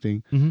background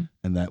acting,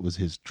 and that was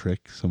his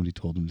trick. Somebody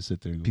told him to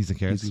sit there and go, peas and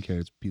carrots, and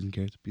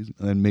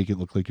then make it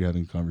look like you're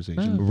having a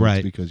conversation,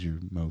 right? Because your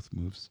mouth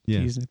moves.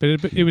 Yeah, but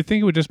it would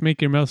think it would just make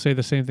your mouth say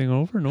the same thing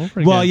over and over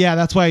again. Well, yeah,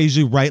 that's why I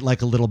usually write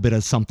like a little bit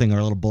of something or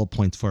a little bullet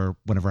points for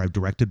whenever I've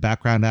directed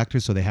background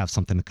actors, so they have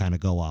something to kind of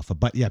go off of.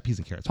 But yeah, peas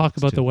and carrots. Talk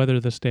about the weather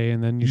this day,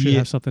 and then you should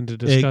have something to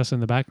discuss in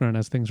the background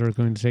as things are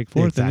going to take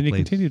forth, and then you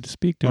continue to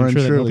speak to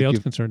ensure that nobody else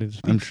can start to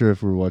speak. I'm sure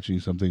if we're watching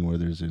something where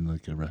there's in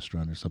like a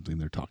restaurant or something,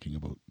 they're talking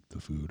about the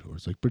food, or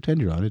it's like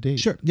pretend you're on a date.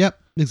 Sure. Yep.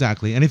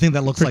 Exactly. Anything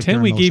that looks like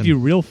pretend we gave you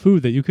real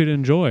food that you could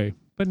enjoy,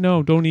 but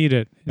no, don't eat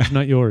it. It's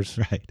not yours.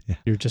 Right. Yeah.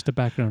 You're just a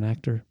background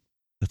actor.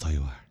 That's all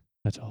you are.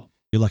 That's all.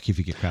 You're lucky if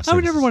you get craft I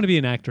would services. never want to be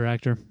an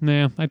actor.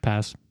 Nah, I'd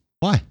pass.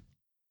 Why?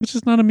 It's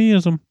just not a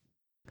meism.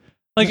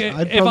 Like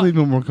I'd probably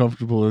be more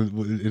comfortable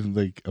in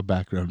like a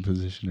background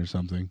position or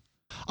something.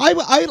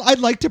 I'd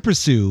like to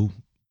pursue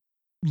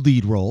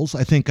lead roles.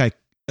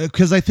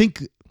 Because I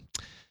think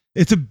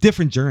it's a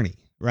different journey,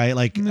 right?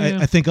 Like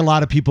I think a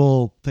lot of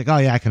people think, oh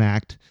yeah, I can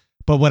act,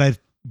 but what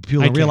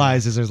people don't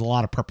realize is there's a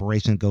lot of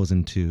preparation that goes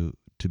into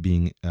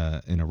being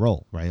in a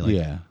role, right?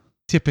 Like,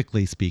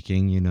 typically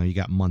speaking, you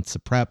got months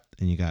of prep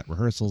and you got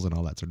rehearsals and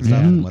all that sort of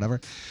stuff and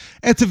whatever.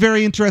 It's a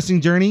very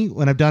interesting journey.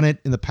 When I've done it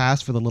in the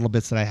past for the little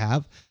bits that I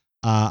have,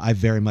 I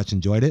very much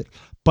enjoyed it.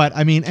 But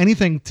I mean,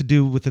 anything to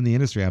do within the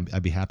industry,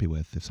 I'd be happy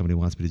with. If somebody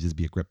wants me to just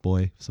be a grip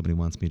boy, if somebody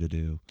wants me to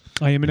do,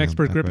 I am an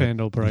expert grip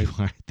handle, right?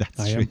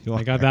 That's true.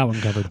 I got that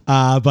one covered.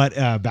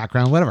 But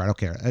background, whatever, I don't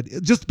care.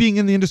 Just being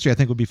in the industry, I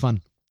think would be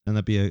fun, and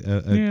that'd be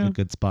a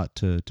good spot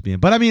to be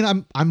in. But I mean,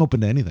 I'm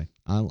open to anything.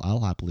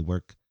 I'll happily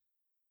work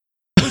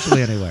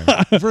virtually anywhere.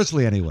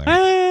 Virtually anywhere.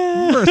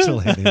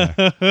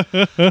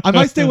 I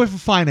might stay away from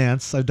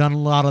finance. I've done a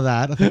lot of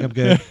that. I think I'm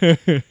good.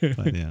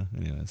 But yeah,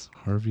 anyways.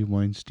 Harvey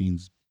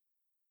Weinstein's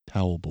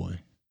towel boy.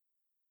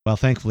 Well,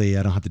 thankfully,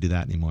 I don't have to do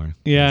that anymore.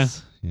 Yeah.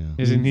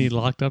 Isn't he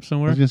locked up I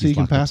somewhere? was going to say you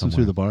can pass him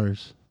through the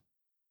bars.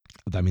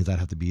 That means I'd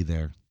have to be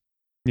there.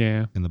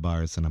 Yeah. In the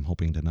bars, and I'm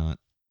hoping to not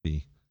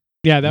be.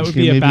 Yeah, that would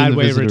be a bad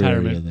way of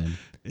retirement.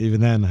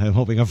 Even then, I'm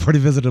hoping I've already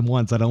visited him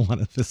once. I don't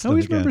want to visit him I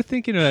always again. remember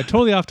thinking of that,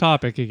 totally off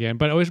topic again,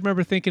 but I always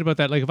remember thinking about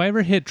that. Like, if I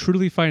ever hit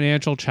truly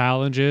financial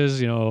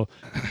challenges,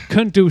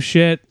 couldn't do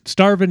shit,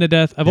 starving to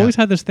death, I've always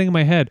had this thing in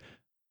my head.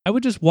 I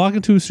would just walk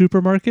into a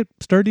supermarket,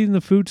 start eating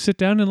the food, sit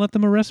down, and let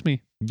them arrest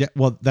me. Yeah,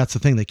 well, that's the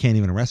thing. They can't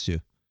even arrest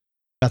you.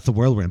 That's the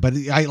world we're in. But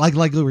I like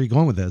where you're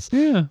going with this.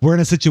 Yeah. We're in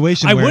a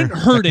situation I where wouldn't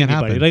hurt anybody.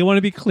 Happen. Like, I want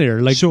to be clear.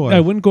 Like, sure. I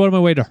wouldn't go out of my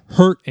way to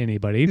hurt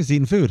anybody. You're just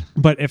eating food.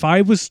 But if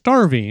I was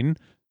starving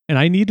and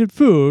I needed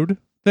food,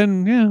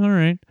 then yeah, all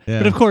right. Yeah.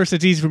 But of course,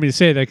 it's easy for me to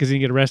say that because you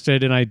can get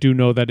arrested, and I do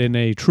know that in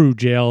a true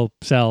jail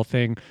cell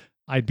thing,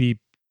 I'd be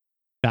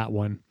that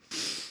one.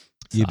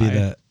 You'd be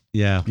the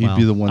You'd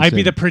be the one. I'd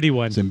be the pretty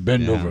one. Saying,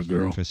 bend over,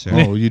 girl. For sure.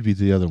 Oh, you'd be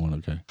the other one.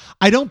 Okay.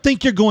 I don't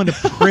think you're going to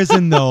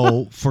prison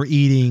though for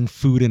eating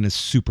food in a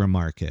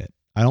supermarket.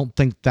 I don't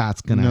think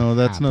that's gonna. No,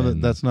 that's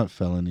happen. that's not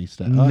felony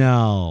stuff.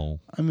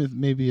 No. I mean,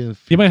 maybe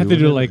if you might have to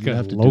do like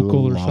a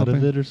local or lot something.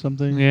 of it or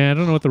something. Yeah, I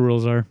don't know what the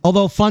rules are.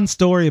 Although, fun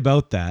story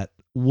about that.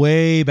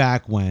 Way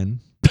back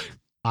when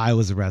I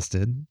was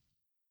arrested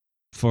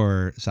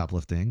for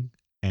shoplifting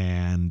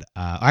and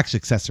actually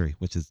accessory,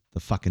 which is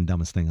the fucking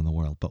dumbest thing in the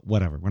world. But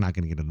whatever, we're not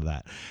going to get into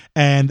that.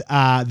 And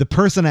the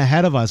person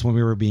ahead of us when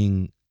we were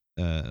being,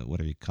 what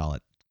do you call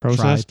it?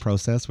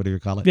 Processed. What do you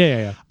call it?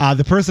 Yeah.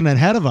 The person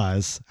ahead of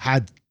us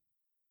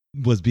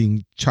was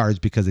being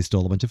charged because they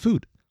stole a bunch of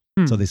food.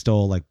 So they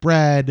stole like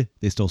bread,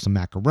 they stole some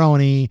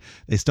macaroni,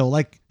 they stole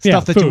like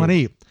stuff that you want to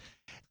eat.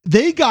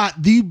 They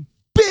got the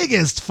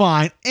biggest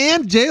fine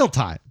and jail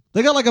time.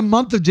 They got like a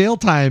month of jail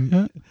time.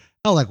 Yeah.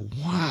 I was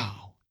like,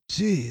 wow,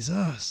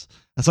 Jesus.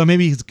 And so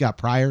maybe he's got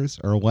priors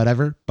or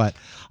whatever, but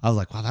I was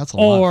like, wow, that's a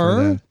lot.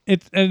 Or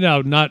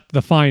no, not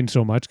the fine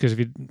so much, because if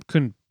you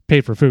couldn't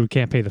pay for food,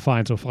 can't pay the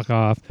fine, so fuck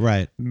off.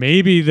 Right.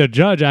 Maybe the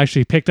judge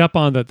actually picked up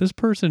on that this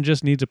person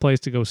just needs a place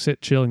to go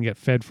sit, chill, and get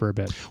fed for a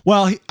bit.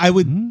 Well, I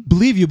would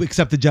believe you,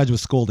 except the judge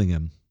was scolding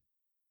him.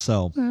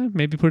 So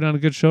maybe put on a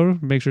good show,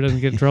 make sure it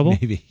doesn't get in trouble.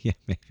 maybe.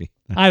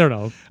 I don't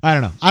know.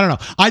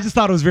 I just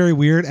thought it was very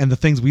weird, and the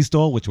things we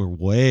stole, which were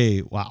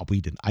I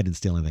didn't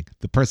steal anything.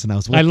 The person I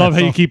was with. I love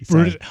how you keep.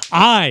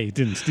 I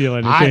didn't steal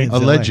anything.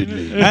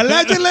 Allegedly.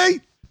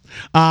 Allegedly,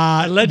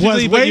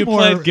 was way you more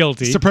pled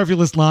guilty.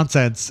 Superfluous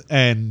nonsense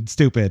and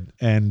stupid,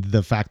 and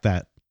the fact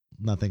that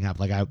nothing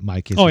happened. Like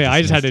my case. Oh yeah,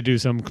 I just had to do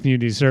some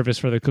community service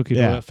for the cookie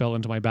dough that fell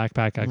into my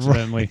backpack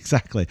accidentally. Right,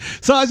 exactly.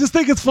 So I just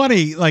think it's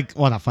funny. Like,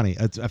 well, not funny.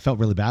 I felt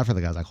really bad for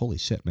the guys. Like, holy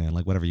shit, man!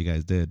 Like, whatever you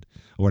guys did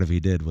or whatever he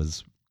did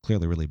was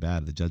clearly really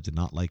bad. The judge did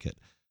not like it.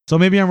 So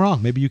maybe I'm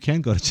wrong. Maybe you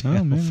can go to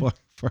jail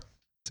for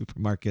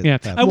supermarket. Yeah,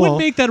 I wouldn't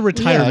make that a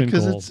retirement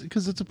goal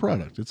because it's a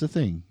product. It's a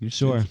thing. You're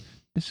sure.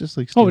 It's just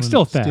like it's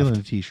still theft. Stealing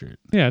a T-shirt.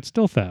 Yeah, it's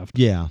still theft.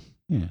 Yeah.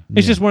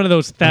 It's just one of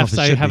those thefts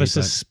I have a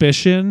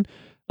suspicion.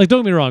 Like,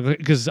 don't get me wrong,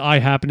 because I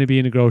happened to be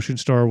in a grocery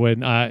store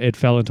when it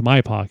fell into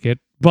my pocket.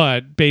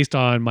 But based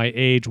on my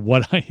age,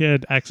 what I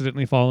had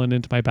accidentally fallen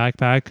into my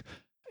backpack,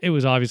 it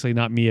was obviously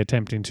not me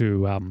attempting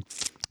to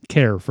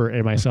care for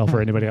myself or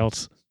anybody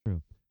else.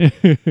 True.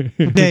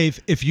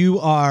 Dave, if you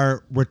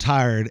are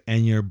retired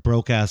and you're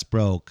broke,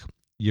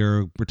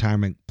 your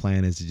retirement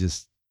plan is to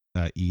just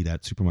eat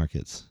at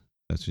supermarkets.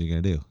 That's what you're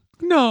going to do.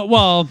 No,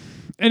 well,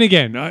 and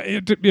again,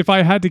 if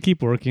I had to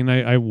keep working,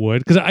 I would,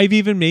 because I've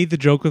even made the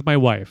joke with my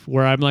wife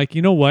where I'm like,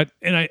 you know what?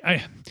 And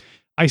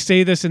I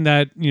say this in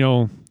that,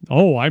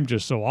 I'm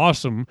just so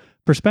awesome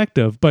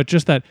perspective, but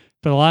just that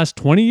for the last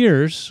 20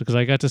 years, because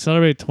I got to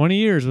celebrate 20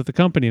 years with the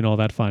company and all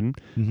that fun,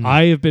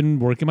 I have been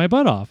working my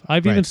butt off.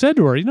 I've even said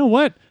to her, you know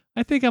what?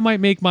 I think I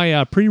might make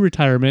my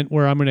pre-retirement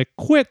where I'm going to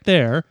quit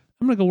there.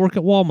 I'm going to go work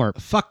at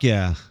Walmart. Fuck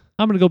yeah.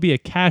 I'm going to go be a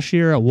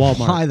cashier at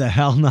Walmart. Why the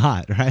hell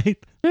not, right?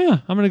 Yeah,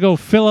 I'm going to go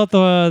fill out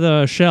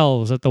the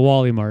shelves at the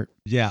Wally Mart.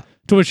 Yeah.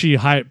 To which she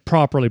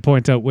properly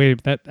points out,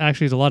 wait, that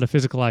actually is a lot of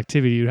physical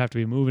activity. You'd have to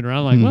be moving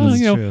around. Like, well,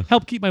 true.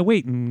 help keep my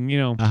weight and,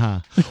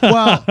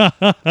 Well,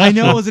 I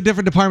know it was a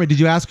different department. Did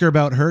you ask her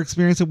about her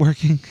experience of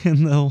working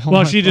in the home?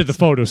 Well, she did the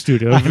photo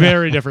studio.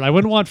 Very different. I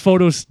wouldn't want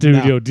photo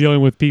studio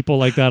dealing with people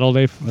like that all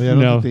day. I don't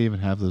think they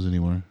even have those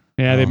anymore.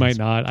 Yeah, they might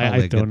not.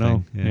 I don't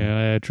know.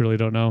 Yeah, I truly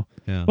don't know.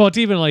 Yeah. Well, it's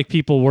even like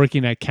people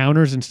working at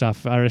counters and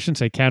stuff. Or I shouldn't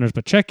say counters,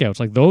 but checkouts.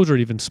 Like those are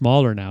even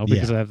smaller now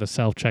because they have the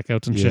self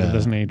checkouts and shit of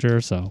this nature.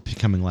 So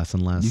becoming less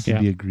and less. You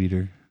can be a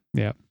greeter.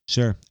 Yeah.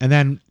 Sure. And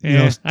then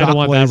I don't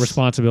want that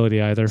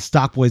responsibility either.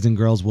 Stock boys and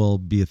girls will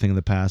be a thing of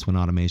the past when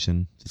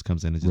automation just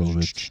comes in and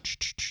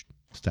just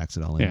stacks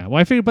it all in. Yeah. Well,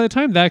 I figure by the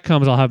time that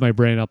comes, I'll have my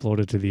brain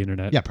uploaded to the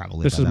internet. Yeah,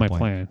 probably. This is my point.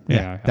 plan.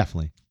 Yeah,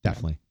 definitely.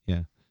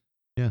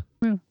 Yeah.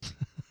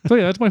 So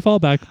yeah, that's my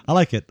fallback. I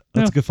like it.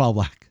 That's a good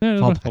fallback. Yeah,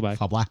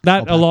 fallback.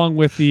 That along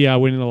with the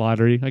winning the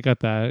lottery. I got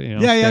that.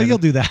 Yeah, you'll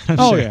do that. I'm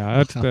sure. Yeah,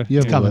 that's the. You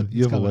have coming.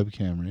 You have a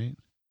webcam, right?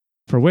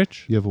 For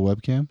which? You have a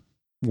webcam?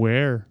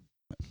 Where?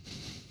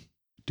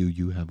 Do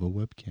you have a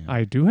webcam?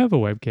 I do have a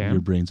webcam.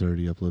 Your brain's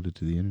already uploaded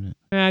to the internet.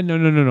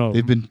 No.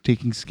 They've been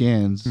taking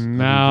scans.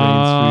 No.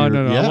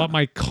 Yeah. I want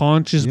my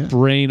conscious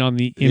brain on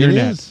the internet.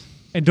 It is.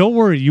 And don't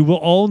worry, you will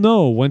all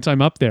know once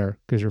I'm up there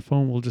because your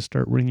phone will just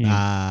start ringing.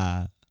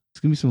 It's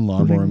gonna be some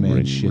Lawnmower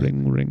Man shit.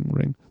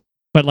 Ring.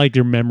 But like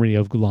your memory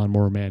of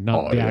Lawnmower Man,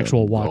 not the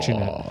actual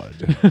watching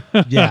it.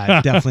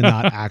 Yeah, definitely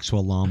not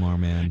actual Lawnmower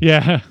Man.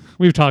 Yeah,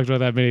 we've talked about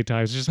that many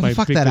times. Just Where the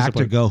fuck that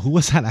actor go? Who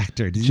was that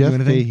actor? Did he do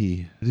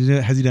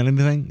anything? Has he done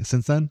anything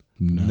since then?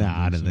 No,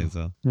 I didn't think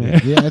so.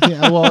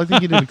 I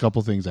think he did a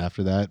couple things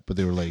after that, but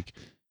they were like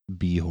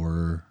B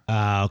horror.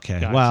 Okay.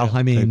 Gotcha. Well,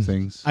 I mean,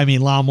 things.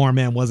 Lawnmower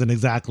Man wasn't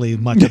exactly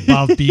much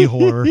above B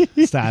horror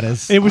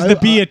status. It was the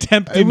B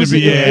attempt to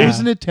be. It was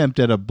an attempt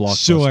at a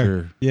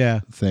blockbuster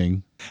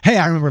thing. Hey,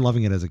 I remember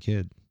loving it as a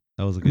kid.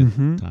 That was a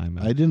good time.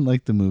 I didn't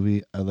like the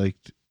movie. I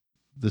liked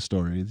the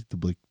story, the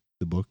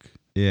book.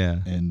 Yeah.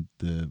 And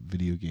the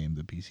video game,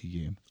 the PC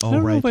game. I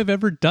don't know if I've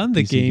ever done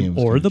the game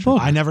or the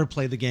book. I never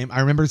played the game. I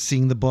remember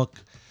seeing the book,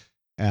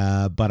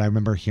 but I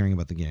remember hearing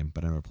about the game,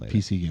 but I never played it.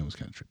 PC game was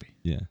kind of trippy.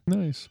 Yeah.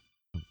 Nice.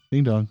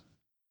 Ding dong.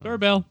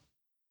 Doorbell.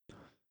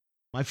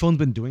 My phone's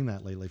been doing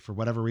that lately. For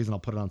whatever reason, I'll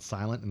put it on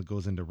silent and it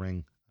goes into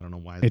ring. I don't know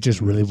why. It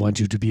just really wants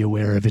you to be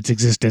aware of its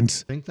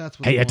existence. I think that's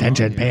what Pay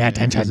attention.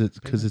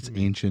 Because it's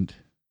ancient.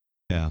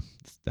 Yeah,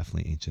 it's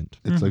definitely ancient.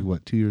 It's like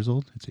what, 2 years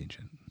old? It's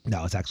ancient.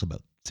 No, it's actually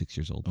about 6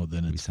 years old. Oh,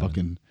 then it's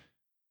fucking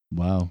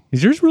wow.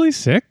 Is yours really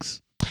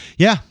 6?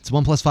 Yeah, it's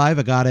 1 + 5.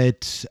 I got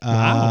it.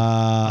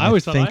 I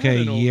always think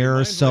a year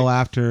or so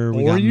after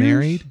we got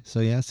married.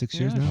 So yeah, 6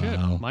 years now. Shit.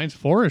 Wow. Mine's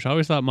 4-ish. I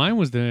always thought mine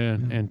was the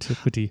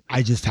antiquity.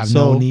 I just have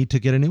no need to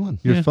get a new one.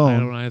 Your phone. I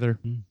don't either.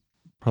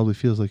 Probably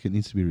feels like it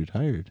needs to be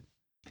retired.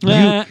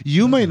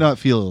 You might not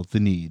feel the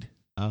need.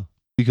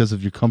 Because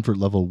of your comfort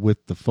level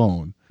with the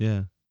phone.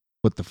 Yeah.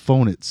 But the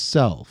phone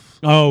itself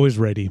is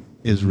ready.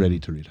 Is ready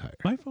to retire.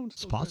 My phone's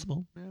it's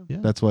possible. Yeah.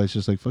 That's why it's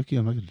just like, fuck you,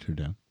 I'm not going to turn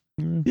down.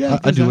 Yeah,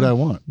 I do what I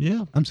want.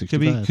 Yeah. I'm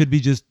 65. Could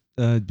be just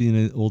being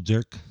an old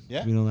jerk.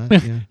 Yeah. You know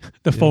that? Yeah.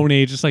 The phone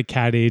age, just like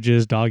cat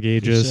ages, dog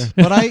ages. Sure.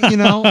 But I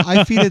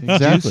feed it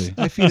exactly. juice.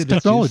 I feed it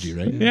technology,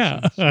 juice.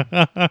 right?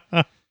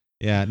 Yeah.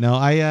 Yeah. No,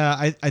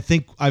 I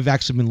think I've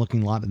actually been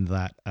looking a lot into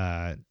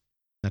that.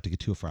 Not to get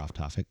too far off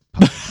topic.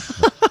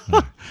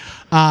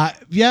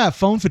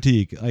 Phone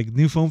fatigue, like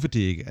new phone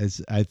fatigue.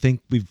 As I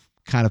think we've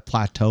kind of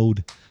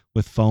plateaued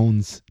with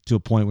phones to a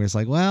point where it's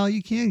like, well,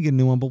 you can get a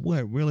new one, but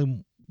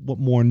what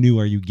more new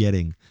are you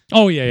getting?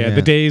 Oh yeah.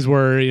 The days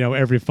where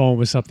every phone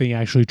was something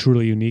actually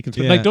truly unique. And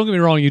like, don't get me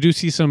wrong, you do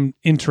see some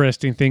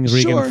interesting things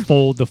where you can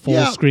fold the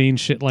full screen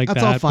shit like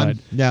That's that. all fun.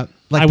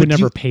 But I would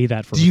never pay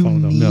that for a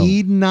phone. Do you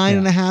need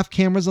 9.5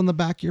 cameras on the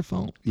back of your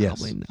phone? Yes.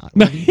 Probably not.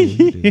 What do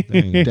you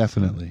do?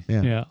 Definitely.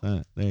 Yeah.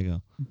 There you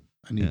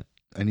go.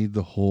 I need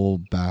the whole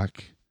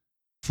back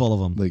full of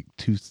them, like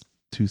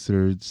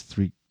two-thirds,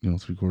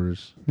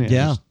 3/4.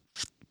 Yeah.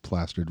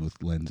 Plastered with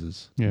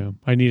lenses. Yeah,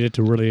 I need it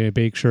to really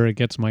make sure it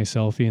gets my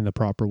selfie in the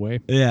proper way.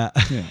 Yeah.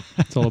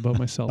 It's all about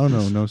my selfies. Oh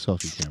no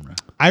selfie camera.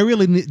 I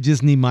really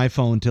just need my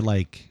phone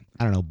to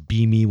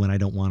be me when I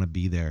don't want to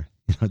be there.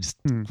 Just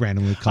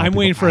randomly call. I'm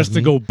waiting for us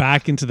to go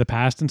back into the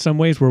past in some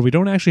ways where we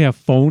don't actually have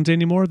phones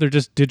anymore. They're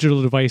just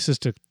digital devices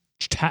to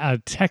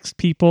text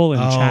people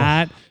and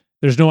chat.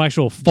 There's no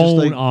actual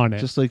phone on it.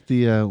 Just like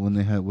the when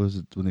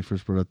they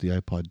first brought out the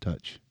iPod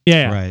Touch.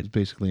 Yeah. Right. It's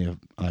basically an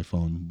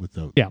iPhone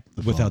without the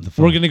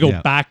phone. We're going to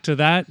go back to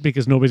that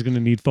because nobody's going to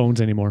need phones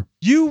anymore.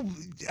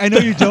 I know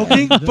you're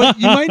joking, but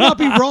you might not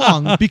be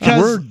wrong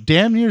because we're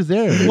damn near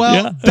there.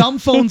 Well, dumb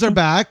phones are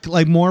back.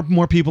 Like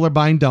more people are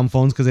buying dumb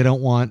phones because they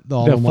don't want the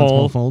all-in-one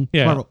small phone.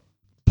 Yeah.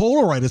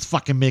 Polaroid is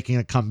fucking making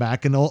a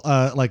comeback and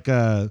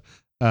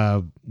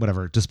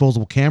whatever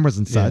disposable cameras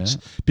and such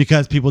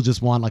because people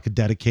just want like a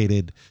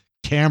dedicated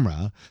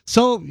camera.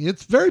 So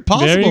it's very There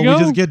possible you we go.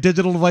 just get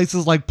digital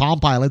devices like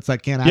Palm Pilots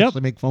that can't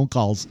actually make phone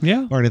calls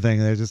or anything.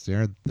 They're just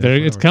there.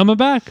 It's coming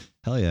back.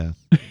 Hell yeah.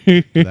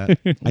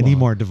 I need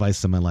more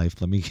devices in my life.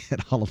 Let me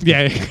get all of them.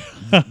 Yeah.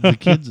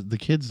 The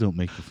kids don't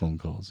make the phone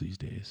calls these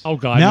days. Oh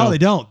God. No, they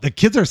don't. The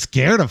kids are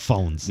scared of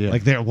phones. Yeah.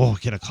 Like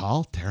get a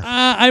call. Terrifying.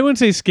 I wouldn't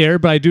say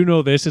scared, but I do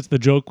know this. It's the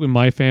joke in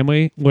my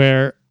family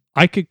where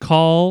I could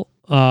call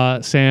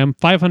Sam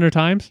 500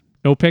 times,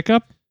 no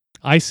pickup.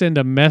 I send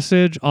a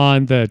message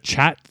on the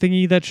chat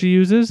thingy that she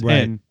uses,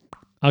 and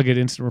I'll get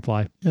instant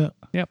reply. Yeah.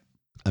 Yep.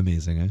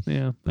 Amazing, eh?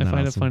 Yeah. I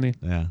find it funny.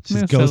 Yeah.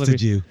 She's ghosted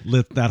you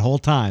that whole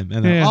time.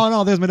 And then, oh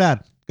no, there's my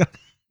dad.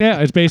 Yeah,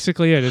 it's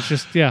basically it. It's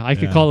just, I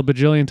could call a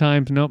bajillion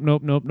times.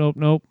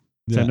 Nope.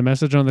 Send a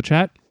message on the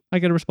chat. I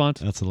get a response.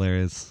 That's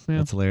hilarious. Yeah.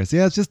 That's hilarious.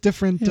 Yeah, it's just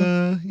different,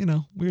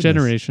 weirdness.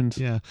 Generations.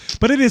 Yeah.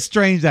 But it is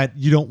strange that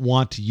you don't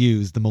want to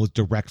use the most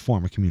direct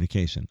form of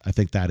communication. I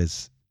think that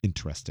is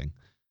interesting.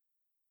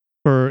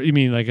 You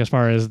mean like as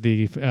far as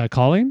the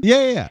calling?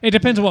 Yeah. It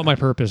depends on what my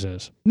purpose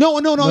is. No,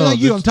 not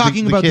you. I'm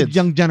talking about the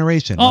young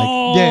generation.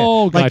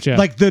 Gotcha.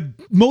 Like the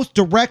most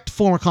direct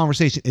form of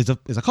conversation is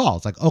a call.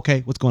 It's like,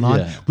 okay, what's going on?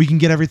 Yeah. We can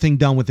get everything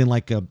done within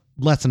like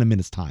less than a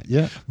minute's time.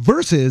 Yeah.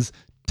 Versus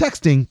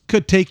texting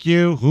could take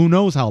you who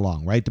knows how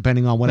long, right?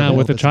 Depending on what. Now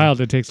with a child,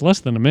 it takes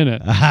less than a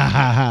minute.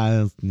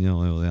 I you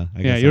don't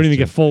even true.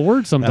 get full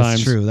words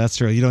sometimes. That's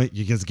true. You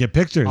just get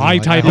pictures. I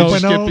type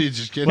out.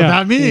 Just what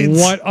that means.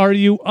 What are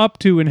you up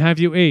to and have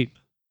you ate?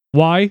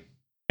 Y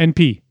and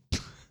P.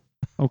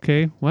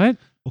 Okay, what?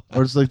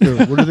 Or it's like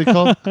what are they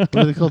called? What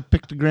are they called?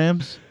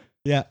 Pictograms?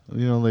 Yeah.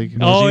 Like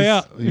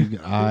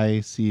I,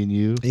 C, and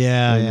U.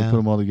 Yeah, You put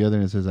them all together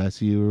and it says I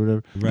see you or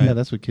whatever. Right. Yeah,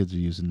 that's what kids are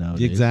using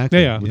nowadays.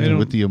 Exactly. Yeah.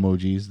 With the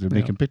emojis, they're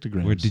making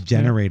pictograms. We're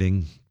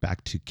degenerating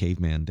back to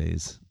caveman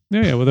days.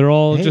 Yeah. Well, they're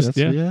all that's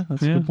a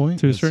good point.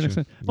 To a certain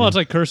extent. Well, it's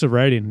like cursive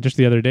writing. Just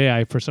the other day,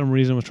 I for some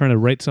reason was trying to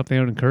write something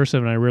out in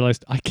cursive, and I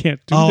realized I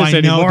can't do this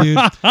anymore.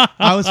 Know, dude.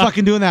 I was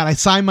fucking doing that. I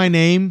signed my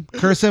name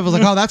cursive. I was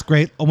like, oh, that's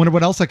great. I wonder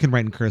what else I can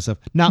write in cursive.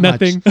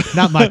 Nothing.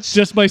 Not much.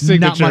 Just my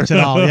signature. Not much at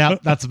all. Yeah,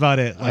 that's about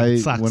it. Like, it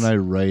sucks. When I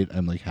write,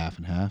 I'm like half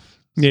and half.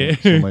 So,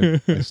 Yeah.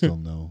 I still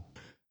know.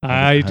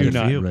 I do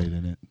not. Write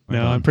in it.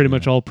 No, I'm pretty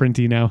much all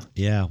printy now.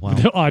 Yeah, wow.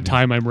 The odd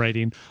time I'm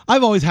writing.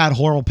 I've always had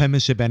horrible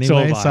penmanship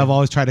anyway, so I've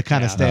always tried to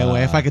kind of stay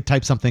away. If I could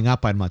type something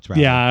up, I'd much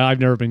rather. Yeah, I've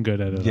never been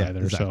good at it either.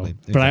 Exactly.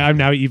 But I'm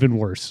now even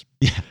worse.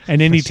 Yeah.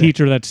 And any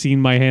teacher that's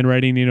seen my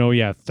handwriting,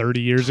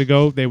 30 years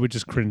ago, they would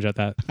just cringe at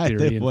that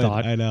theory and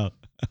thought. I know.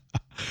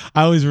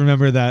 I always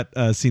remember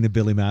that scene of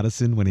Billy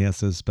Madison when he has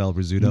to spell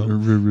risotto.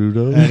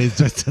 And he's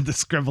just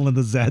scribbling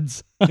the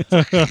Zs.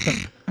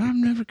 I'm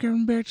never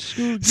coming back to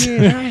school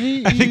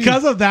again. And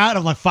because of that,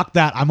 I'm like, fuck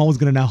that. I'm always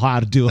going to know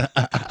how to do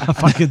a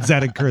fucking Z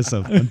in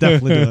cursive. I'm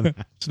definitely doing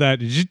that. So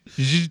that,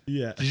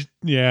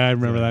 yeah, I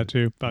remember that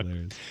too. But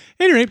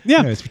anyway,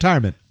 it's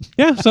retirement.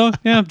 So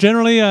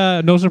generally,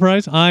 no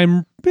surprise.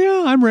 I'm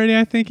ready.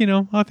 I think,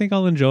 I think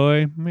I'll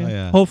enjoy.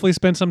 Hopefully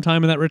spend some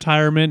time in that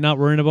retirement, not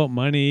worrying about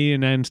money,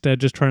 and instead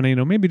just trying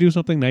to, maybe do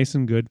something nice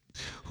and good.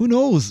 Who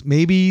knows?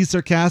 Maybe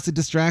Sarcastic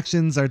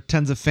Distractions, our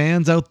tens of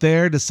fans out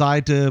there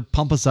decide to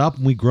pump us up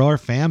and we grow our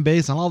fan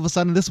base, and all of a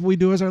sudden this is what we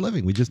do as our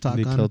living. We just talk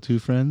They tell two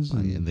friends.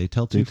 And they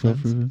tell two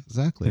friends.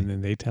 Exactly. And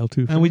then they tell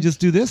two friends. And we just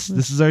do this.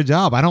 This is our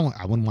job. I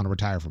wouldn't want to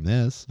retire from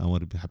this. I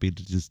would be happy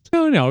to just sit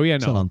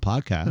on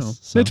podcasts. No.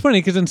 So. It's funny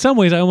because in some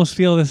ways I almost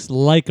feel this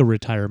like a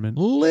retirement.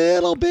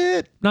 Little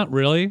bit. Not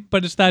really,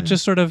 but it's that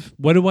just sort of,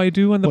 what do I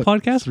do on the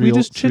podcast? We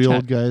just chit-chat. 3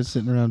 old guys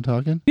sitting around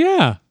talking?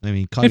 Yeah. I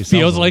mean, it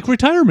feels like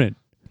retirement.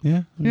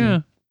 Yeah.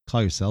 Yeah.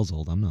 Call yourselves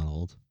old. I'm not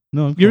old.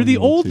 No, you're the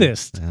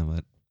oldest. Yeah,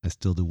 but I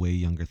still do way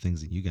younger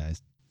things than you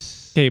guys.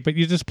 Okay, but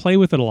you just play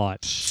with it a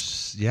lot.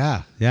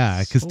 Yeah.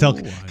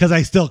 Because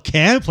I still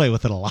can play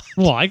with it a lot.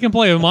 Well, I can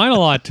play with mine a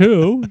lot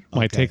too.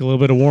 Might take a little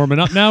bit of warming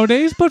up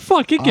nowadays, but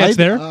fuck, it gets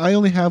there. I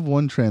only have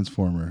one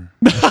transformer.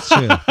 That's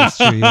true.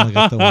 You only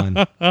got the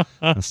one.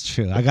 That's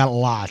true. I got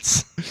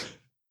lots.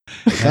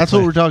 That's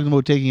what we're talking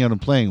about taking out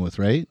and playing with,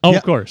 right? Oh,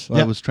 of course.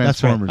 That was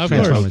Transformers. Right.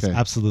 Transformers. Okay.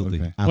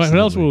 Absolutely. What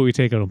else will we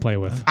take out and play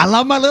with? I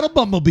love my little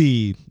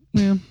Bumblebee.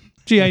 Yeah.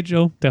 G.I.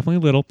 Joe,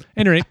 definitely little.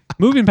 Anyway,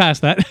 moving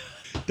past that.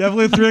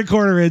 Definitely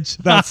 3¼ inch.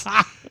 That's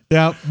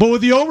but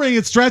with the O-ring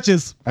it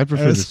stretches. I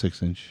prefer the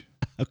 6-inch.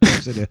 Of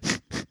course it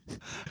is.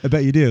 I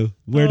bet you do.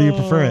 Where do you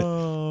prefer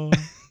it?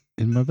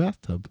 In my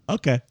bathtub.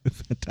 Okay.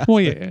 Fantastic.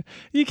 Well, yeah.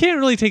 You can't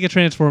really take a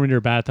transformer in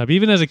your bathtub.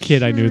 Even as a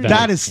kid, I knew that.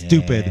 That is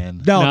stupid.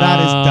 No, that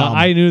is dumb.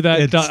 I knew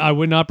that. I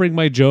would not bring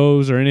my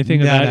Joes or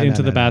anything of that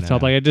into the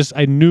bathtub. Like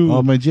I knew.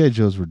 Oh, my G.I.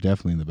 Joes were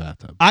definitely in the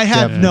bathtub. I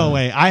have no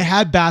way. I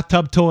had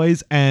bathtub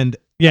toys and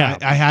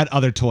I had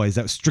other toys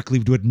that strictly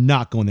would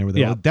not go in there with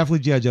it. Yeah. Definitely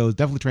G.I. Joes,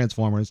 definitely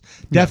Transformers,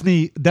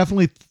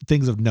 definitely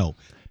things of note.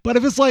 But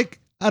if it's like,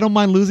 I don't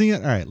mind losing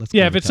it. All right, let's go.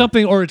 Yeah, if it's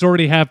something or it's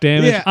already half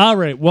damaged. All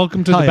right,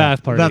 welcome to the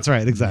bath party. That's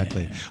right,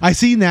 exactly. I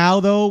see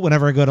now though,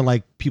 whenever I go to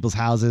like people's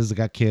houses, they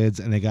got kids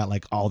and they got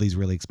like all these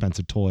really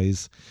expensive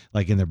toys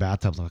like in their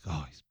bathtubs. I'm like,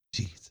 oh,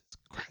 Jesus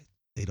Christ.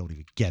 they don't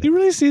even get it. You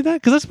really see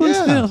that? Because that's one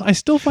thing I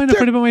still find it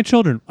funny about my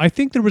children. I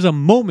think there was a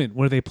moment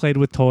where they played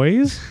with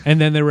toys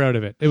and then they were out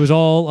of it. It was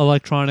all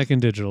electronic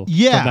and digital from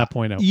that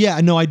point out.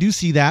 Yeah, no, I do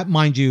see that.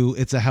 Mind you,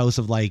 it's a house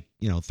of like,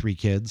 3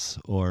 kids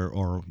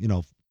or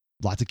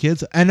lots of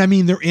kids. And I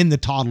mean, they're in the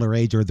toddler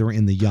age or they're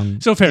in the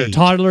young So fair. age.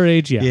 Toddler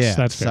age, yes. Yeah,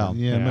 that's fair. so-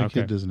 Yeah, my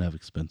kid doesn't have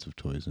expensive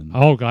toys.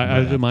 Oh, God.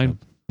 I did mine.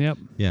 Yep.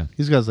 Yeah.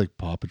 He's got like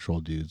Paw Patrol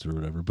dudes or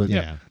whatever, but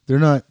Yeah. they're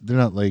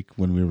not like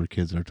when we were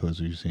kids. Our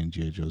toys were you saying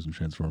G.I. Joes and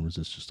Transformers.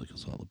 It's just like a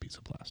solid piece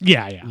of plastic.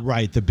 Yeah.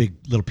 Right. The big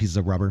little pieces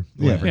of rubber.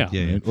 Yeah. Whatever.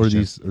 Yeah.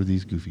 Or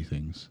these goofy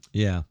things.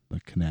 Yeah.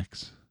 Like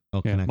Connects.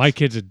 Okay. Yeah. My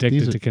kid's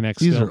addicted to Connect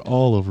These still. are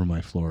all over my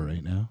floor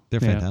right now. They're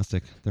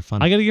fantastic. They're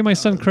fun. I got to give my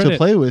son credit. To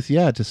play with,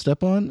 to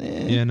step on,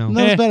 no.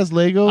 not as bad as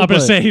Lego. I'm going but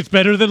to say it's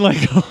better than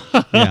Lego.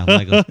 Yeah.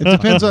 Lego. it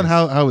depends on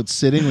how it's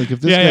sitting. Like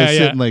if this guy's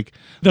sitting like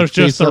there's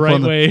just face the up right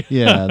on way.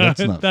 Yeah, that's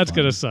not. That's fun.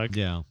 going to suck.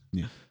 Yeah.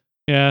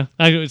 Yeah.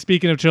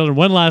 Speaking of children,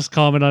 one last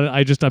comment.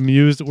 I just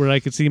amused where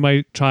I could see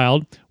my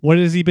child. What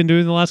has he been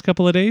doing the last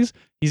couple of days?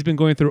 He's been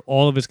going through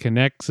all of his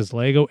Connects, his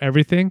Lego,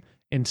 everything,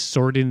 and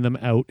sorting them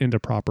out into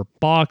proper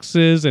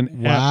boxes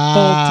and at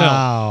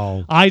full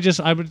tilt.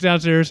 I went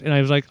downstairs and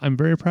I was like, I'm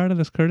very proud of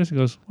this, Curtis. He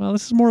goes, well,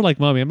 this is more like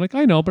mommy. I'm like,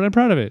 I know, but I'm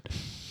proud of it.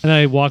 And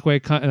I walk away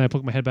and I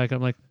put my head back.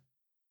 I'm like,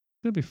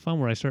 it's going to be fun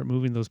where I start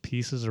moving those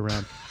pieces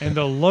around. And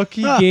the look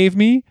he gave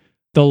me,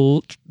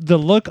 the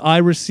look I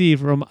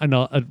received from a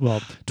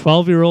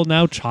 12-year-old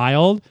now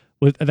child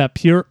with that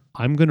pure,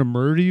 I'm going to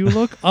murder you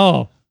look.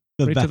 Oh,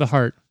 right to the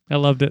heart. I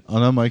loved it. Oh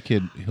no, my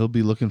kid, he'll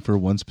be looking for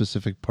one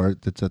specific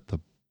part that's at the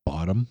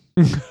bottom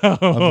of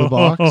the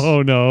box.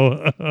 Oh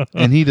no.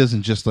 And he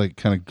doesn't just like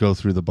kind of go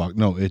through the box.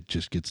 No, it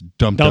just gets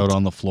dumped out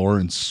on the floor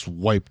and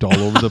swiped all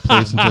over the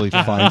place until he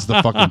finds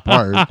the fucking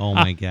part. Oh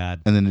my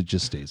God. And then it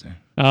just stays there.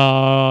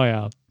 Oh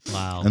yeah.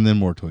 Wow. And then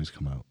more toys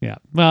come out. Yeah.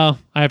 Well,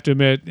 I have to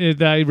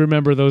admit, I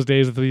remember those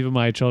days with even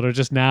my children.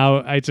 Just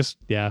now,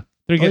 they're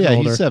getting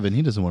older. He's 7.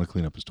 He doesn't want to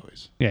clean up his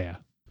toys. Yeah.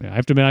 I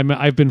have to admit,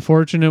 I've been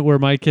fortunate where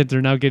my kids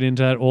are now getting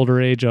into that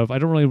older age of, I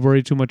don't really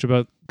worry too much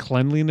about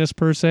cleanliness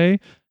per se.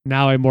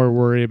 Now I more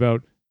worry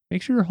about,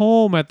 make sure you're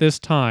home at this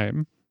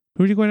time.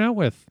 Who are you going out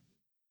with?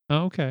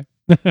 Oh, okay.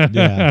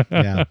 Yeah.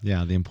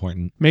 The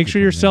important. Make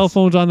sure your cell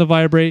phone's on the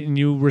vibrate and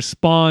you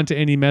respond to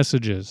any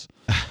messages.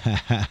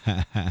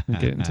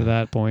 Getting to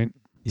that point.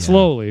 Yeah.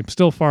 Slowly. I'm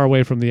still far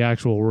away from the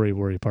actual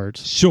worry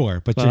parts. Sure.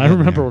 But I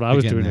remember what I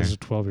was doing as a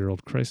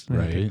 12-year-old. Christ.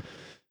 Right.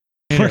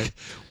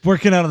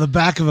 Working out of the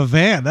back of a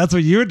van. That's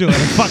what you're doing at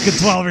fucking 12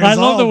 years old. I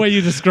love the way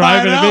you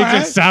describe it. It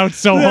makes it sound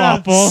so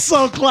awful.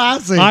 So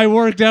classic. I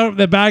worked out in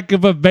the back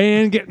of a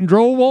van getting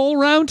drove all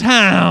around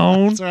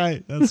town.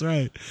 That's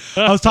right.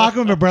 I was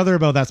talking with my brother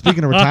about that.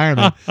 Speaking of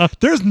retirement,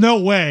 there's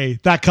no way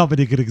that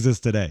company could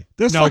exist today.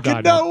 There's no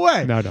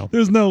way. No.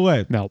 There's no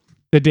way. No.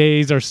 The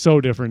days are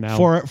so different now.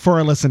 For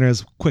our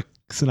listeners, quick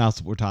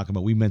synopsis of what we're talking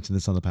about. We mentioned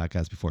this on the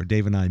podcast before.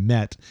 Dave and I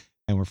met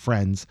and we're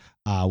friends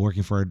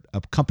working for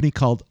a company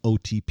called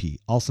OTP,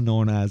 also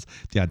known as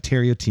the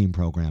Ontario Team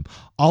Program,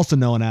 also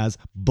known as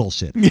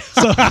bullshit.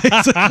 So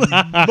basically,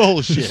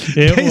 bullshit.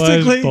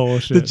 Basically,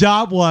 bullshit. The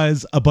job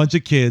was a bunch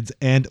of kids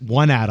and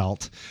one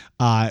adult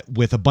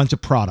with a bunch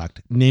of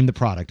product. Name the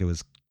product. It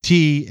was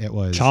tea. It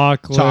was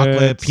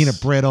chocolate, peanut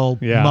brittle,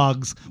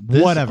 mugs,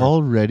 whatever.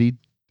 Already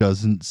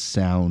doesn't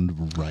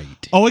sound right.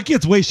 Oh, it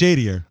gets way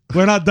shadier.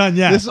 We're not done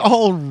yet. This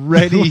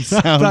already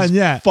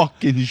sounds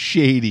fucking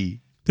shady.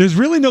 There's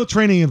really no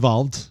training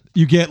involved.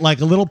 You get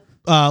like a little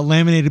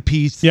laminated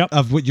piece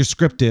of what your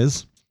script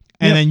is,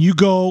 and then you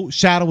go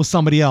shadow with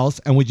somebody else.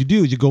 And what you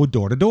do is you go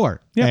door to door,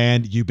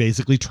 and you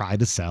basically try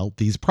to sell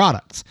these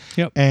products.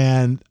 Yep.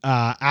 And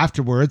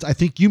afterwards, I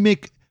think you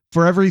make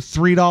for every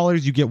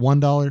 $3 you get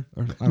 $1.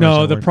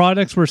 No, the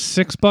products were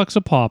 $6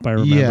 a pop. I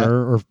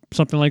remember, or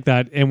something like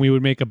that, and we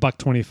would make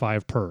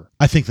 $1.25 per.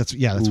 I think that's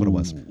what it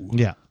was.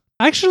 Yeah.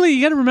 Actually,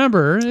 you got to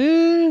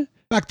remember.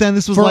 Back then,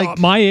 this was for like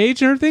my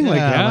age and everything.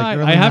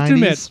 I have 90s. To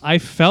admit, I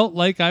felt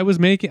like I was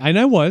making, and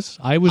I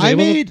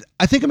made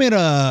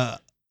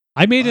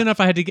enough.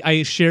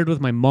 I shared with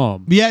my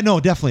mom. Yeah, no,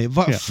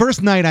 definitely.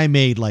 First night I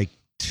made like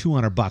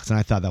 $200, and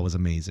I thought that was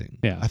amazing.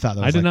 Yeah, I thought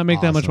that was I did not make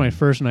awesome. that much my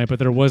first night, but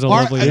there was a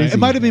lovely. It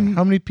might have been.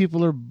 How many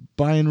people are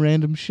buying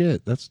random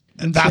shit? That's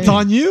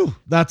on you.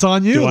 That's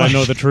on you. Do I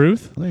know the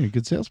truth? Well, you're a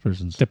good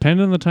salesperson.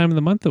 Depending on the time of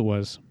the month it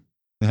was.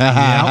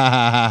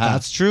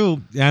 That's true.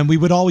 And we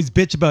would always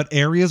bitch about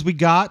areas we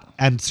got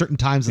and certain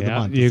times of the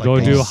month. You go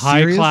do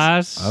high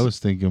class. I was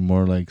thinking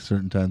more like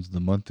certain times of the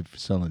month if you're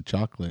selling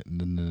chocolate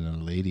and then a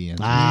lady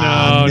answers.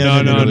 No.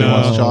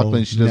 Wants chocolate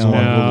and she doesn't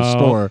want to go to the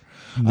store.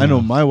 No. I know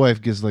my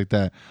wife gets like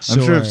that.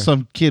 I'm sure if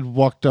some kid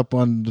walked up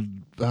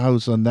on the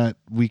house on that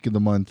week of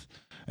the month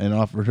and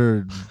offered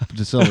her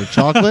to sell her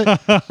chocolate,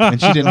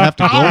 and she didn't have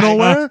to go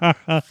nowhere.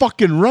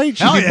 Fucking right,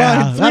 she'd be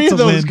buying 3 of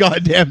those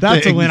goddamn things.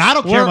 That's a win. I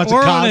don't care much it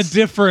costs. We're on a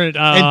different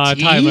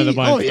time of the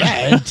month. Oh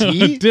yeah, and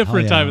tea.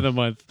 Different time of the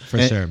month. For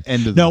sure.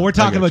 We're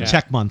talking about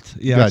check month.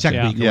 Yeah, check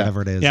week or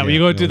whatever it is. Yeah, when you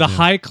go to the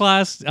high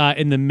class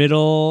in the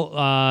middle,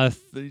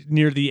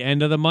 near the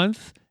end of the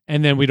month,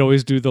 And then we'd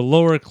always do the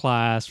lower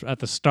class at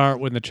the start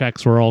when the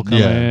checks were all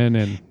coming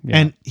in.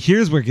 And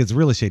here's where it gets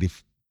really shady.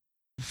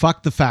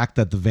 Fuck the fact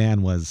that the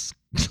van was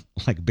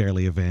like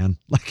barely a van.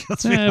 Like,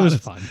 let's be honest. It was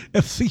fun.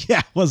 It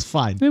was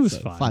fine. It was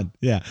fun.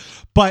 Yeah.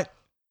 But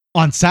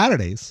on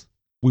Saturdays,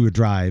 we would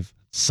drive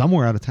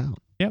somewhere out of town.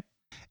 Yep.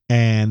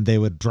 And they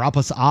would drop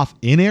us off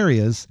in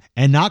areas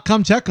and not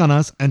come check on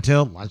us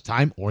until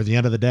lunchtime or the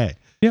end of the day.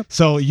 Yep.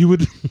 So you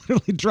would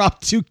literally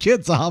drop 2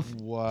 kids off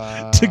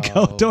to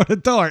go door to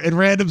door in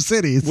random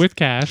cities with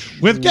cash.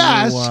 And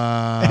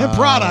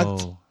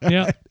product.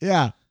 Yeah.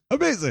 Yeah.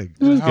 Amazing.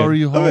 How are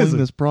you hauling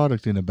this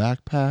product in a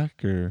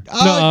backpack or?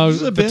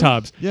 The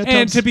tubs. Yeah,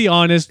 and tubs. To be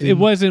honest, it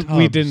wasn't.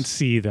 We didn't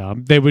see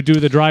them. They would do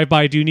the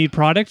drive-by. Do you need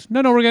product?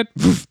 No, we're good.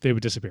 They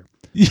would disappear.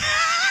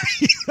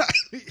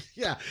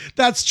 Yeah,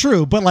 that's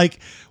true. But like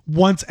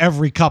once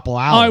every couple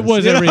hours. Oh, it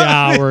was every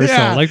hour or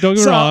so. Like, don't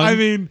get me wrong. I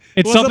mean,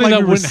 it's something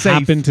that wouldn't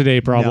happen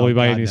today, probably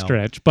by any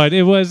stretch. But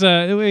it was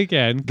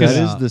again. That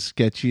is the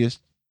sketchiest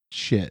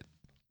shit.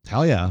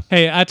 Hell yeah.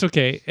 Hey, that's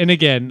okay. And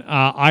again,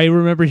 I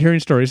remember hearing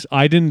stories.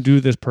 I didn't do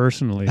this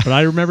personally, but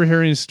I remember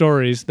hearing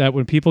stories that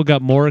when people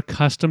got more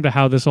accustomed to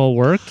how this all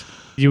worked,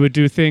 you would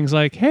do things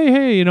like,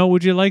 hey,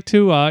 would you like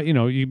to,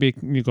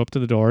 you go up to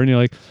the door and you're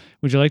like,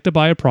 would you like to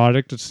buy a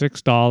product at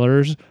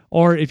 $6?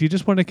 Or if you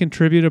just want to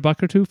contribute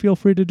 $1 or $2, feel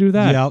free to do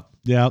that.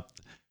 Yep.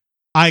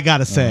 I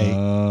gotta say,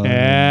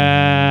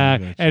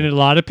 gotcha. And a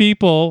lot of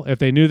people, if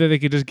they knew that they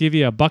could just give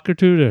you $1 or $2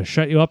 to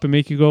shut you up and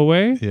make you go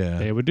away,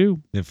 they would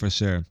do. Yeah, for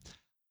sure.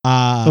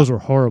 Those were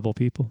horrible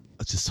people.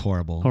 It's just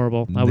horrible.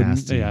 Nasty. I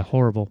wouldn't. Yeah,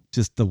 horrible.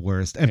 Just the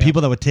worst. And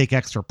people that would take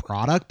extra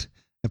product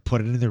and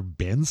put it in their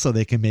bins so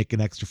they can make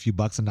an extra few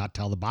bucks and not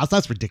tell the boss.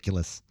 That's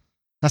ridiculous.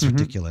 That's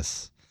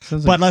ridiculous.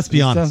 But let's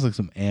be honest. Sounds like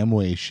some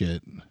Amway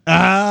shit.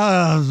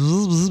 Yeah.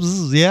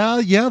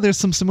 There's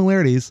some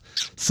similarities.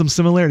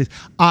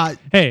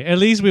 Hey, at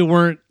least we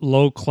weren't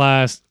low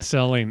class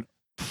selling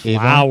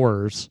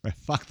flowers. Right,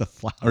 fuck the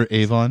flowers. Or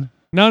Avon.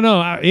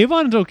 No,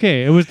 Avon's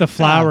okay. It was the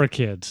flower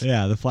kids.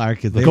 Yeah, the flower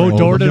kids. They go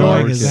door to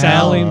door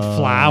selling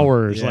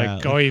flowers. Yeah.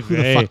 Like, who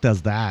the fuck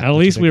does that? At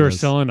least we were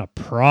selling a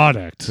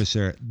product. For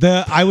sure.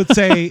 I would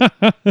say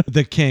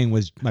the king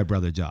was my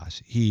brother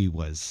Josh. He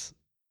was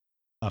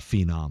a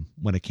phenom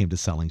when it came to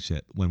selling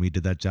shit. When we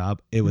did that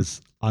job, it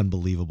was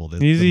unbelievable. The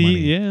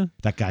money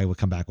that guy would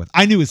come back with.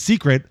 I knew his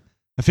secret.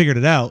 I figured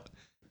it out.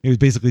 He was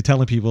basically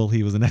telling people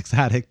he was an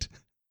ex-addict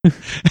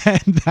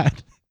and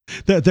that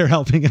they're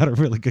helping out a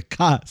really good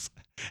cause.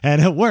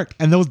 And it worked.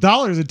 And those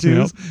dollars and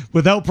twos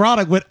without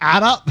product would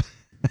add up.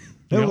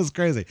 It was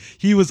crazy.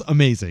 He was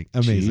amazing.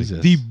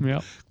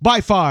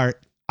 By far,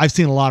 I've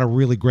seen a lot of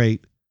really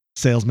great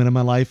salesmen in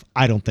my life.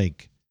 I don't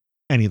think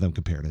any of them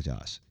compare to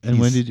Josh. And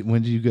when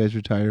did you guys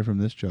retire from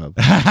this job?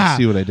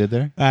 See what I did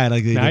there?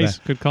 Nice.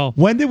 Good call.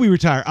 When did we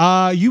retire?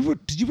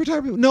 Did you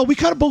retire? No, we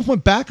kind of both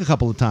went back a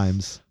couple of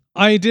times.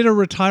 I did a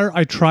retire.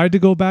 I tried to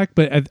go back,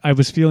 but I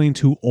was feeling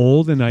too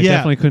old and I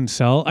definitely couldn't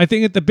sell. I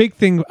think the big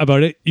thing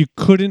about it, you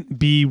couldn't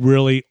be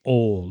really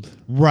old.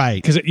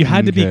 Right. Because you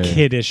had to be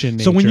kiddish in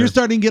nature. So when you're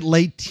starting to get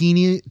late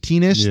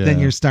teenish, then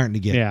you're starting to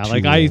get too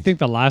old. I think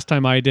the last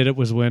time I did it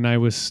was when I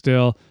was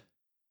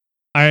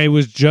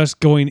just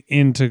going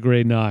into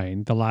grade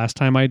 9 the last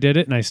time I did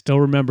it. And I still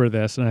remember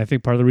this. And I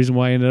think part of the reason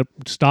why I ended up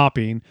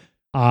stopping,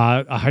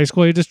 a high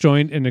school I just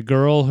joined and a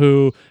girl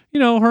who,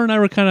 her and I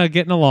were kind of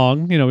getting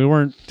along. We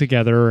weren't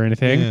together or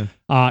anything.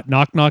 Yeah.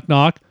 Knock, knock,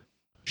 knock.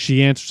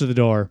 She answers to the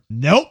door.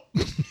 Nope.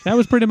 That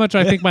was pretty much,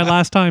 I think, my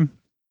last time.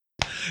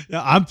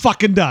 Yeah, I'm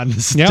fucking done.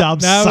 This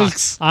job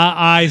sucks.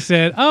 I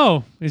said,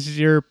 "Oh, is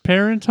your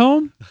parents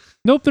home?"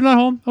 Nope, they're not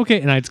home. Okay,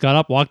 and I just got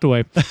up, walked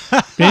away.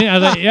 I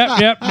was like,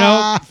 "Yep,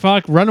 no,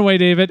 fuck, run away,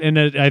 David." And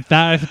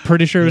I'm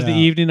pretty sure it was the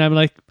evening. I'm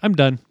like, "I'm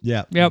done."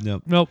 Yeah.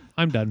 Yep. Nope,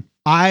 I'm done.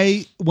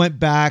 I went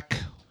back.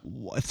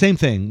 Same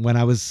thing when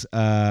I was.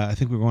 I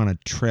think we were on a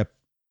trip,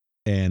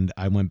 and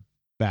I went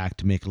back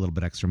to make a little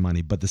bit extra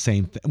money. But the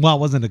same thing. Well, it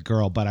wasn't a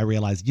girl, but I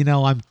realized,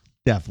 I'm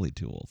definitely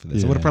too old for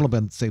this. It would have probably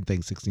been the same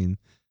thing.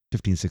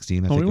 15,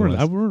 16. I think we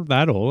weren't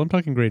that old. I'm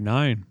talking grade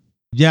 9.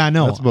 Yeah,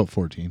 no. That's about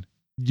 14.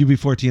 You'd be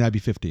 14, I'd be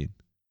 15.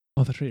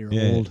 Oh, that's right. You're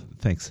old.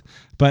 Thanks.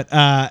 But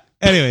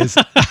anyways,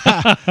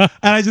 and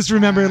I just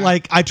remember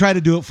I tried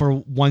to do it for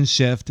one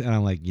shift and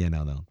I'm like,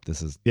 no,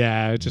 this is.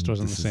 Yeah, it just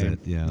wasn't the same.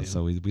 Yeah,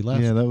 so we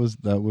left. Yeah,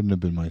 that wouldn't have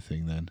been my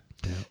thing then.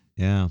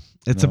 Yeah.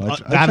 It's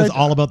is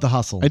all about the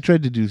hustle. I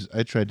tried to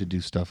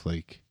do stuff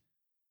like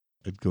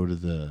I'd go to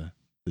the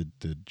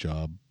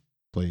job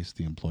place,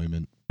 the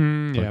employment. I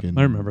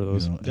remember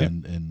those.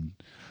 And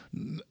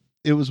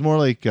it was more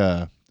like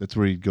that's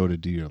where you'd go to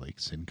do your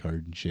SIM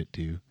card and shit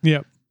too.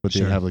 Yep. But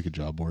they'd have a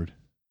job board.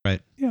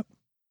 Right. Yep.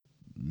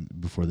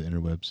 Before the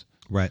interwebs.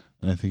 Right.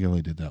 And I think I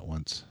only did that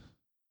once.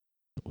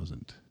 It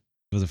wasn't.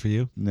 Was it for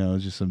you? No, it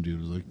was just some dude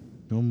who was like,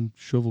 come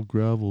shovel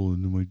gravel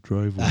into my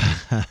driveway.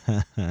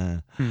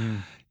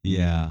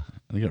 Yeah.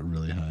 I got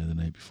really high the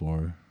night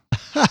before.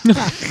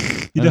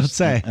 You don't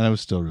say. And I was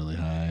still really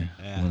high.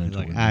 Yeah,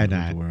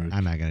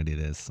 I'm not going to do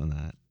this and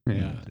that.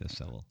 Yeah. Just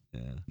shovel.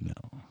 Yeah. No.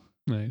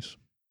 Nice.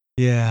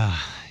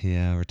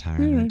 Yeah,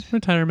 retirement.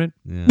 Retirement.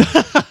 Yeah.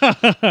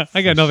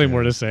 I got nothing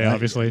more to say,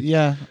 obviously.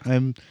 Yeah,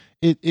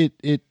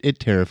 it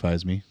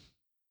terrifies me.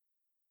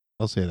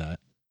 I'll say that.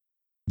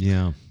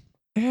 Yeah.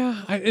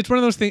 Yeah, it's one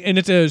of those things, and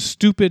it's a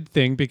stupid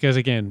thing because,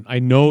 again, I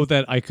know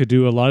that I could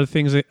do a lot of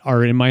things that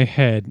are in my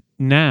head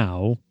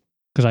now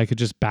because I could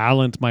just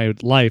balance my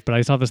life, but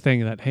I saw this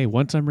thing that, hey,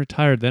 once I'm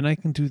retired, then I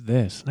can do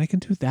this, and I can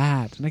do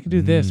that, and I can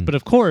do this. But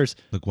of course,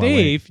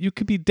 Dave, you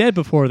could be dead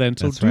before then,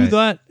 so do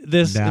that,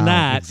 this, and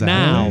that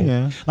now.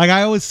 Yeah. Like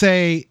I always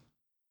say,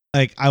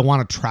 like I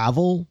want to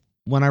travel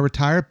when I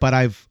retire, but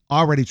I've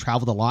already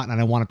traveled a lot, and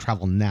I want to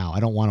travel now.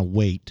 I don't want to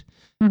wait.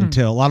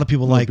 Until a lot of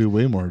people It'll be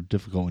way more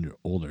difficult when you're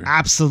older.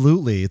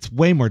 Absolutely. It's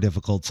way more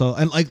difficult. So,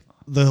 and like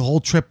the whole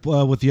trip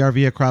with the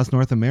RV across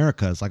North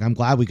America is like, I'm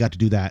glad we got to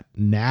do that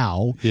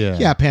now.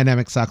 Yeah.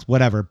 Pandemic sucks,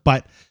 whatever.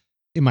 But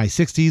in my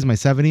 60s, my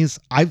 70s,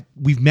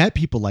 we've met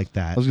people like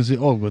that. I was going to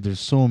say, but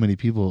there's so many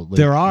people. Like,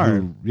 there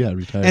are.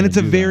 Retired. And it's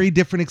a very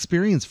different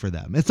experience for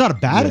them. It's not a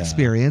bad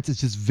experience.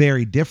 It's just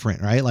very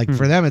different, right? Like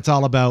for them, it's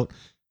all about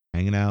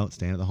hanging out,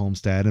 staying at the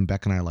homestead. And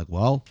Beck and I are like,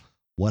 well,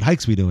 what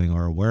hikes we doing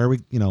or where are we,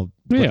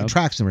 what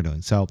attraction we're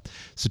doing. So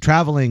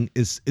traveling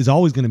is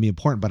always going to be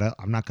important, but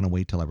I'm not going to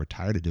wait till I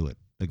retire to do it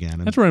again.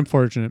 And that's where I'm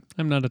fortunate.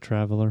 I'm not a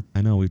traveler.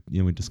 I know we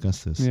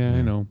discussed this. Yeah,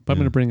 I know, but I'm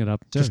going to bring it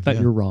up. Just that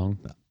you're wrong.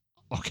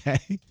 Okay.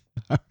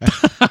 All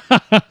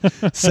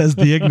right. Says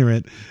the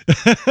ignorant.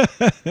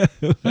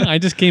 I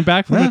just came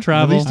back from a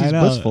travel. At least he's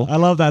blissful. I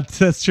love that.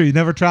 That's true. You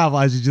never travel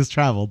as you just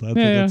traveled.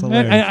 That's hilarious.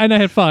 And I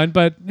had fun,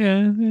 but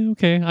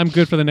okay. I'm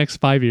good for the next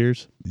 5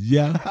 years.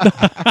 Yeah.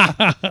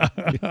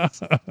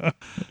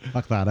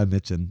 Fuck that. I'm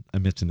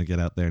itching to get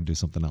out there and do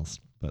something else.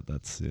 But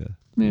that's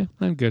Yeah,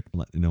 I'm good.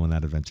 I'll let you know when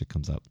that adventure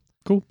comes up.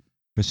 Cool.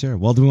 For sure.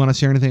 Well, do we want to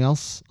share anything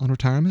else on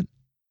retirement?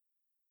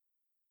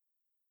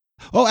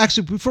 Oh,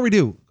 actually, before we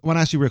do, I want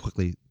to ask you real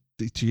quickly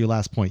to your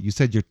last point. You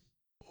said your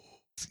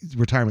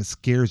retirement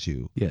scares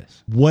you.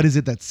 Yes. What is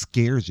it that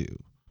scares you?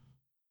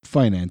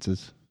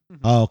 Finances.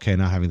 Oh, okay.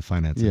 Not having the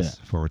finances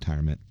for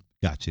retirement.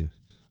 Got you.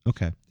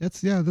 Okay.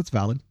 That's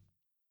valid.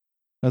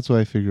 That's why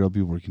I figure I'll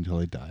be working till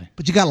I die.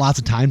 But you got lots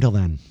of time till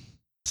then.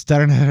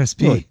 Start an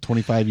RSP. What,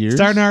 25 years?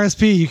 Start an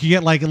RSP. You can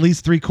get like at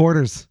least 3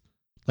 quarters,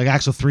 like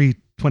actual 3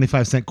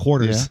 25-cent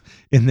quarters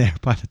in there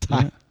by the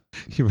time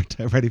you're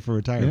ready for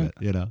retirement,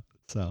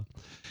 So,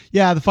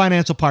 yeah, the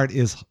financial part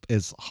is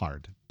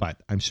hard,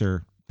 but I'm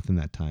sure within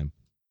that time,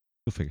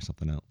 you'll figure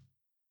something out.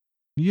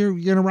 You're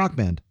in a rock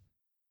band.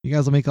 You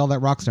guys will make all that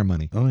rock star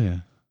money. Oh, yeah.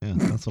 Yeah,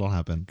 that's what'll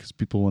happen. Because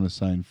people want to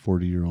sign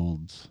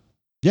 40-year-olds.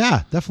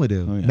 Yeah, definitely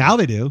do. Oh, yeah. Now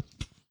they do.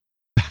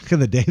 Back in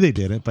the day they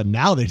didn't, but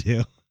now they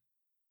do.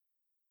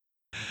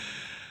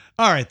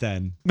 All right,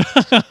 then.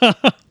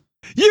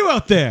 You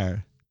out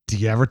there, do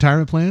you have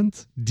retirement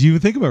plans? Do you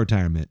even think about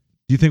retirement?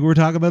 Do you think what we're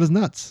talking about is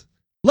nuts?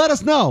 Let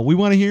us know. We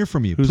want to hear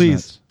from you. Who's Please.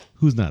 Nuts?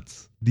 Who's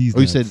nuts? These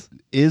nuts. nuts. You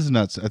said is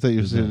nuts. I thought you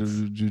Who's said nuts?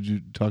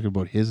 you talking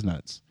about his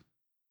nuts.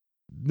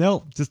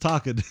 No, just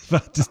talking.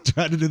 Just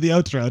trying to do the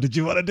outro. Did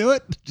you want to do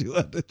it? Did you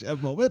have a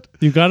moment?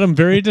 You got him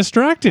very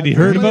distracted. He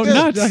heard about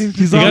nuts.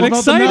 He got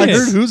excited. I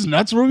heard whose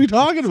nuts were we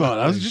talking about?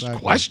 I was just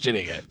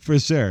questioning it. For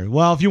sure.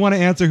 Well, if you want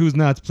to answer who's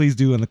nuts, please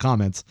do in the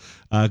comments.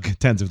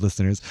 Tens of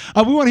listeners.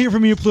 We want to hear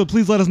from you.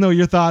 Please let us know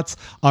your thoughts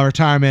on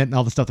retirement and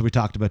all the stuff that we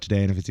talked about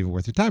today and if it's even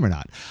worth your time or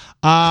not.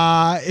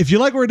 If you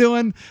like what we're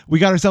doing, we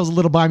got ourselves a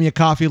little Buy Me a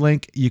Coffee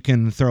link. You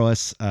can throw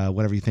us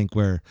whatever you think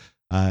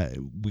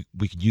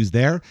we could use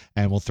there,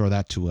 and we'll throw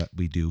that to what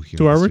we do here.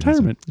 To our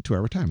retirement. To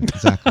our retirement,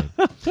 exactly.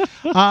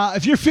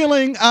 If you're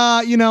feeling,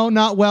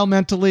 not well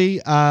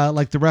mentally,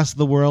 like the rest of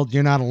the world,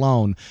 you're not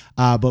alone.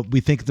 But we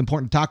think it's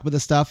important to talk about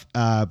this stuff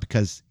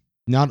because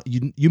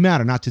you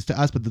matter, not just to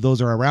us, but to those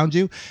who are around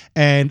you.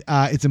 And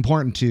it's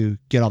important to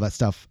get all that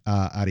stuff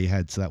out of your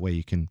head so that way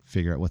you can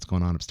figure out what's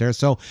going on upstairs.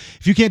 So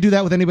if you can't do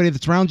that with anybody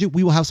that's around you,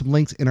 we will have some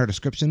links in our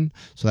description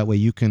so that way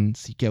you can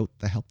seek out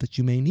the help that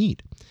you may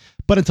need.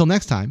 But until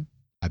next time,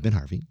 I've been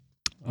Harvey.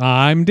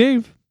 I'm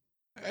Dave.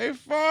 I've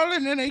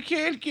fallen and I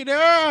can't get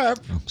up.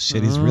 Oh,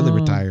 shit, he's really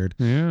retired.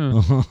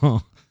 Yeah.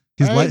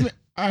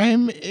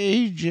 I'm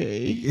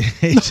AJ.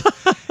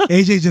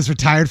 AJ just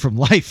retired from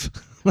life.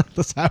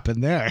 What's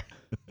happened there?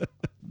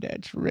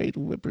 That's right,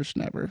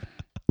 whippersnapper.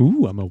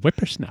 Ooh, I'm a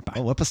whippersnapper.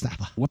 Oh,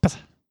 whippersnapper.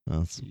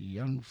 That's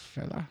young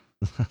fella.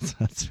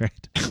 That's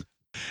right.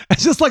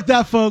 It's just like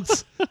that,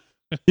 folks.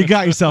 You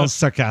got yourselves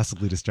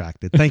sarcastically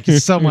distracted. Thank you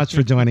so much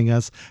for joining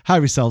us.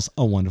 Have yourselves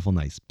a wonderful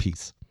night.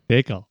 Peace.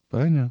 Take care.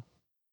 Bye now.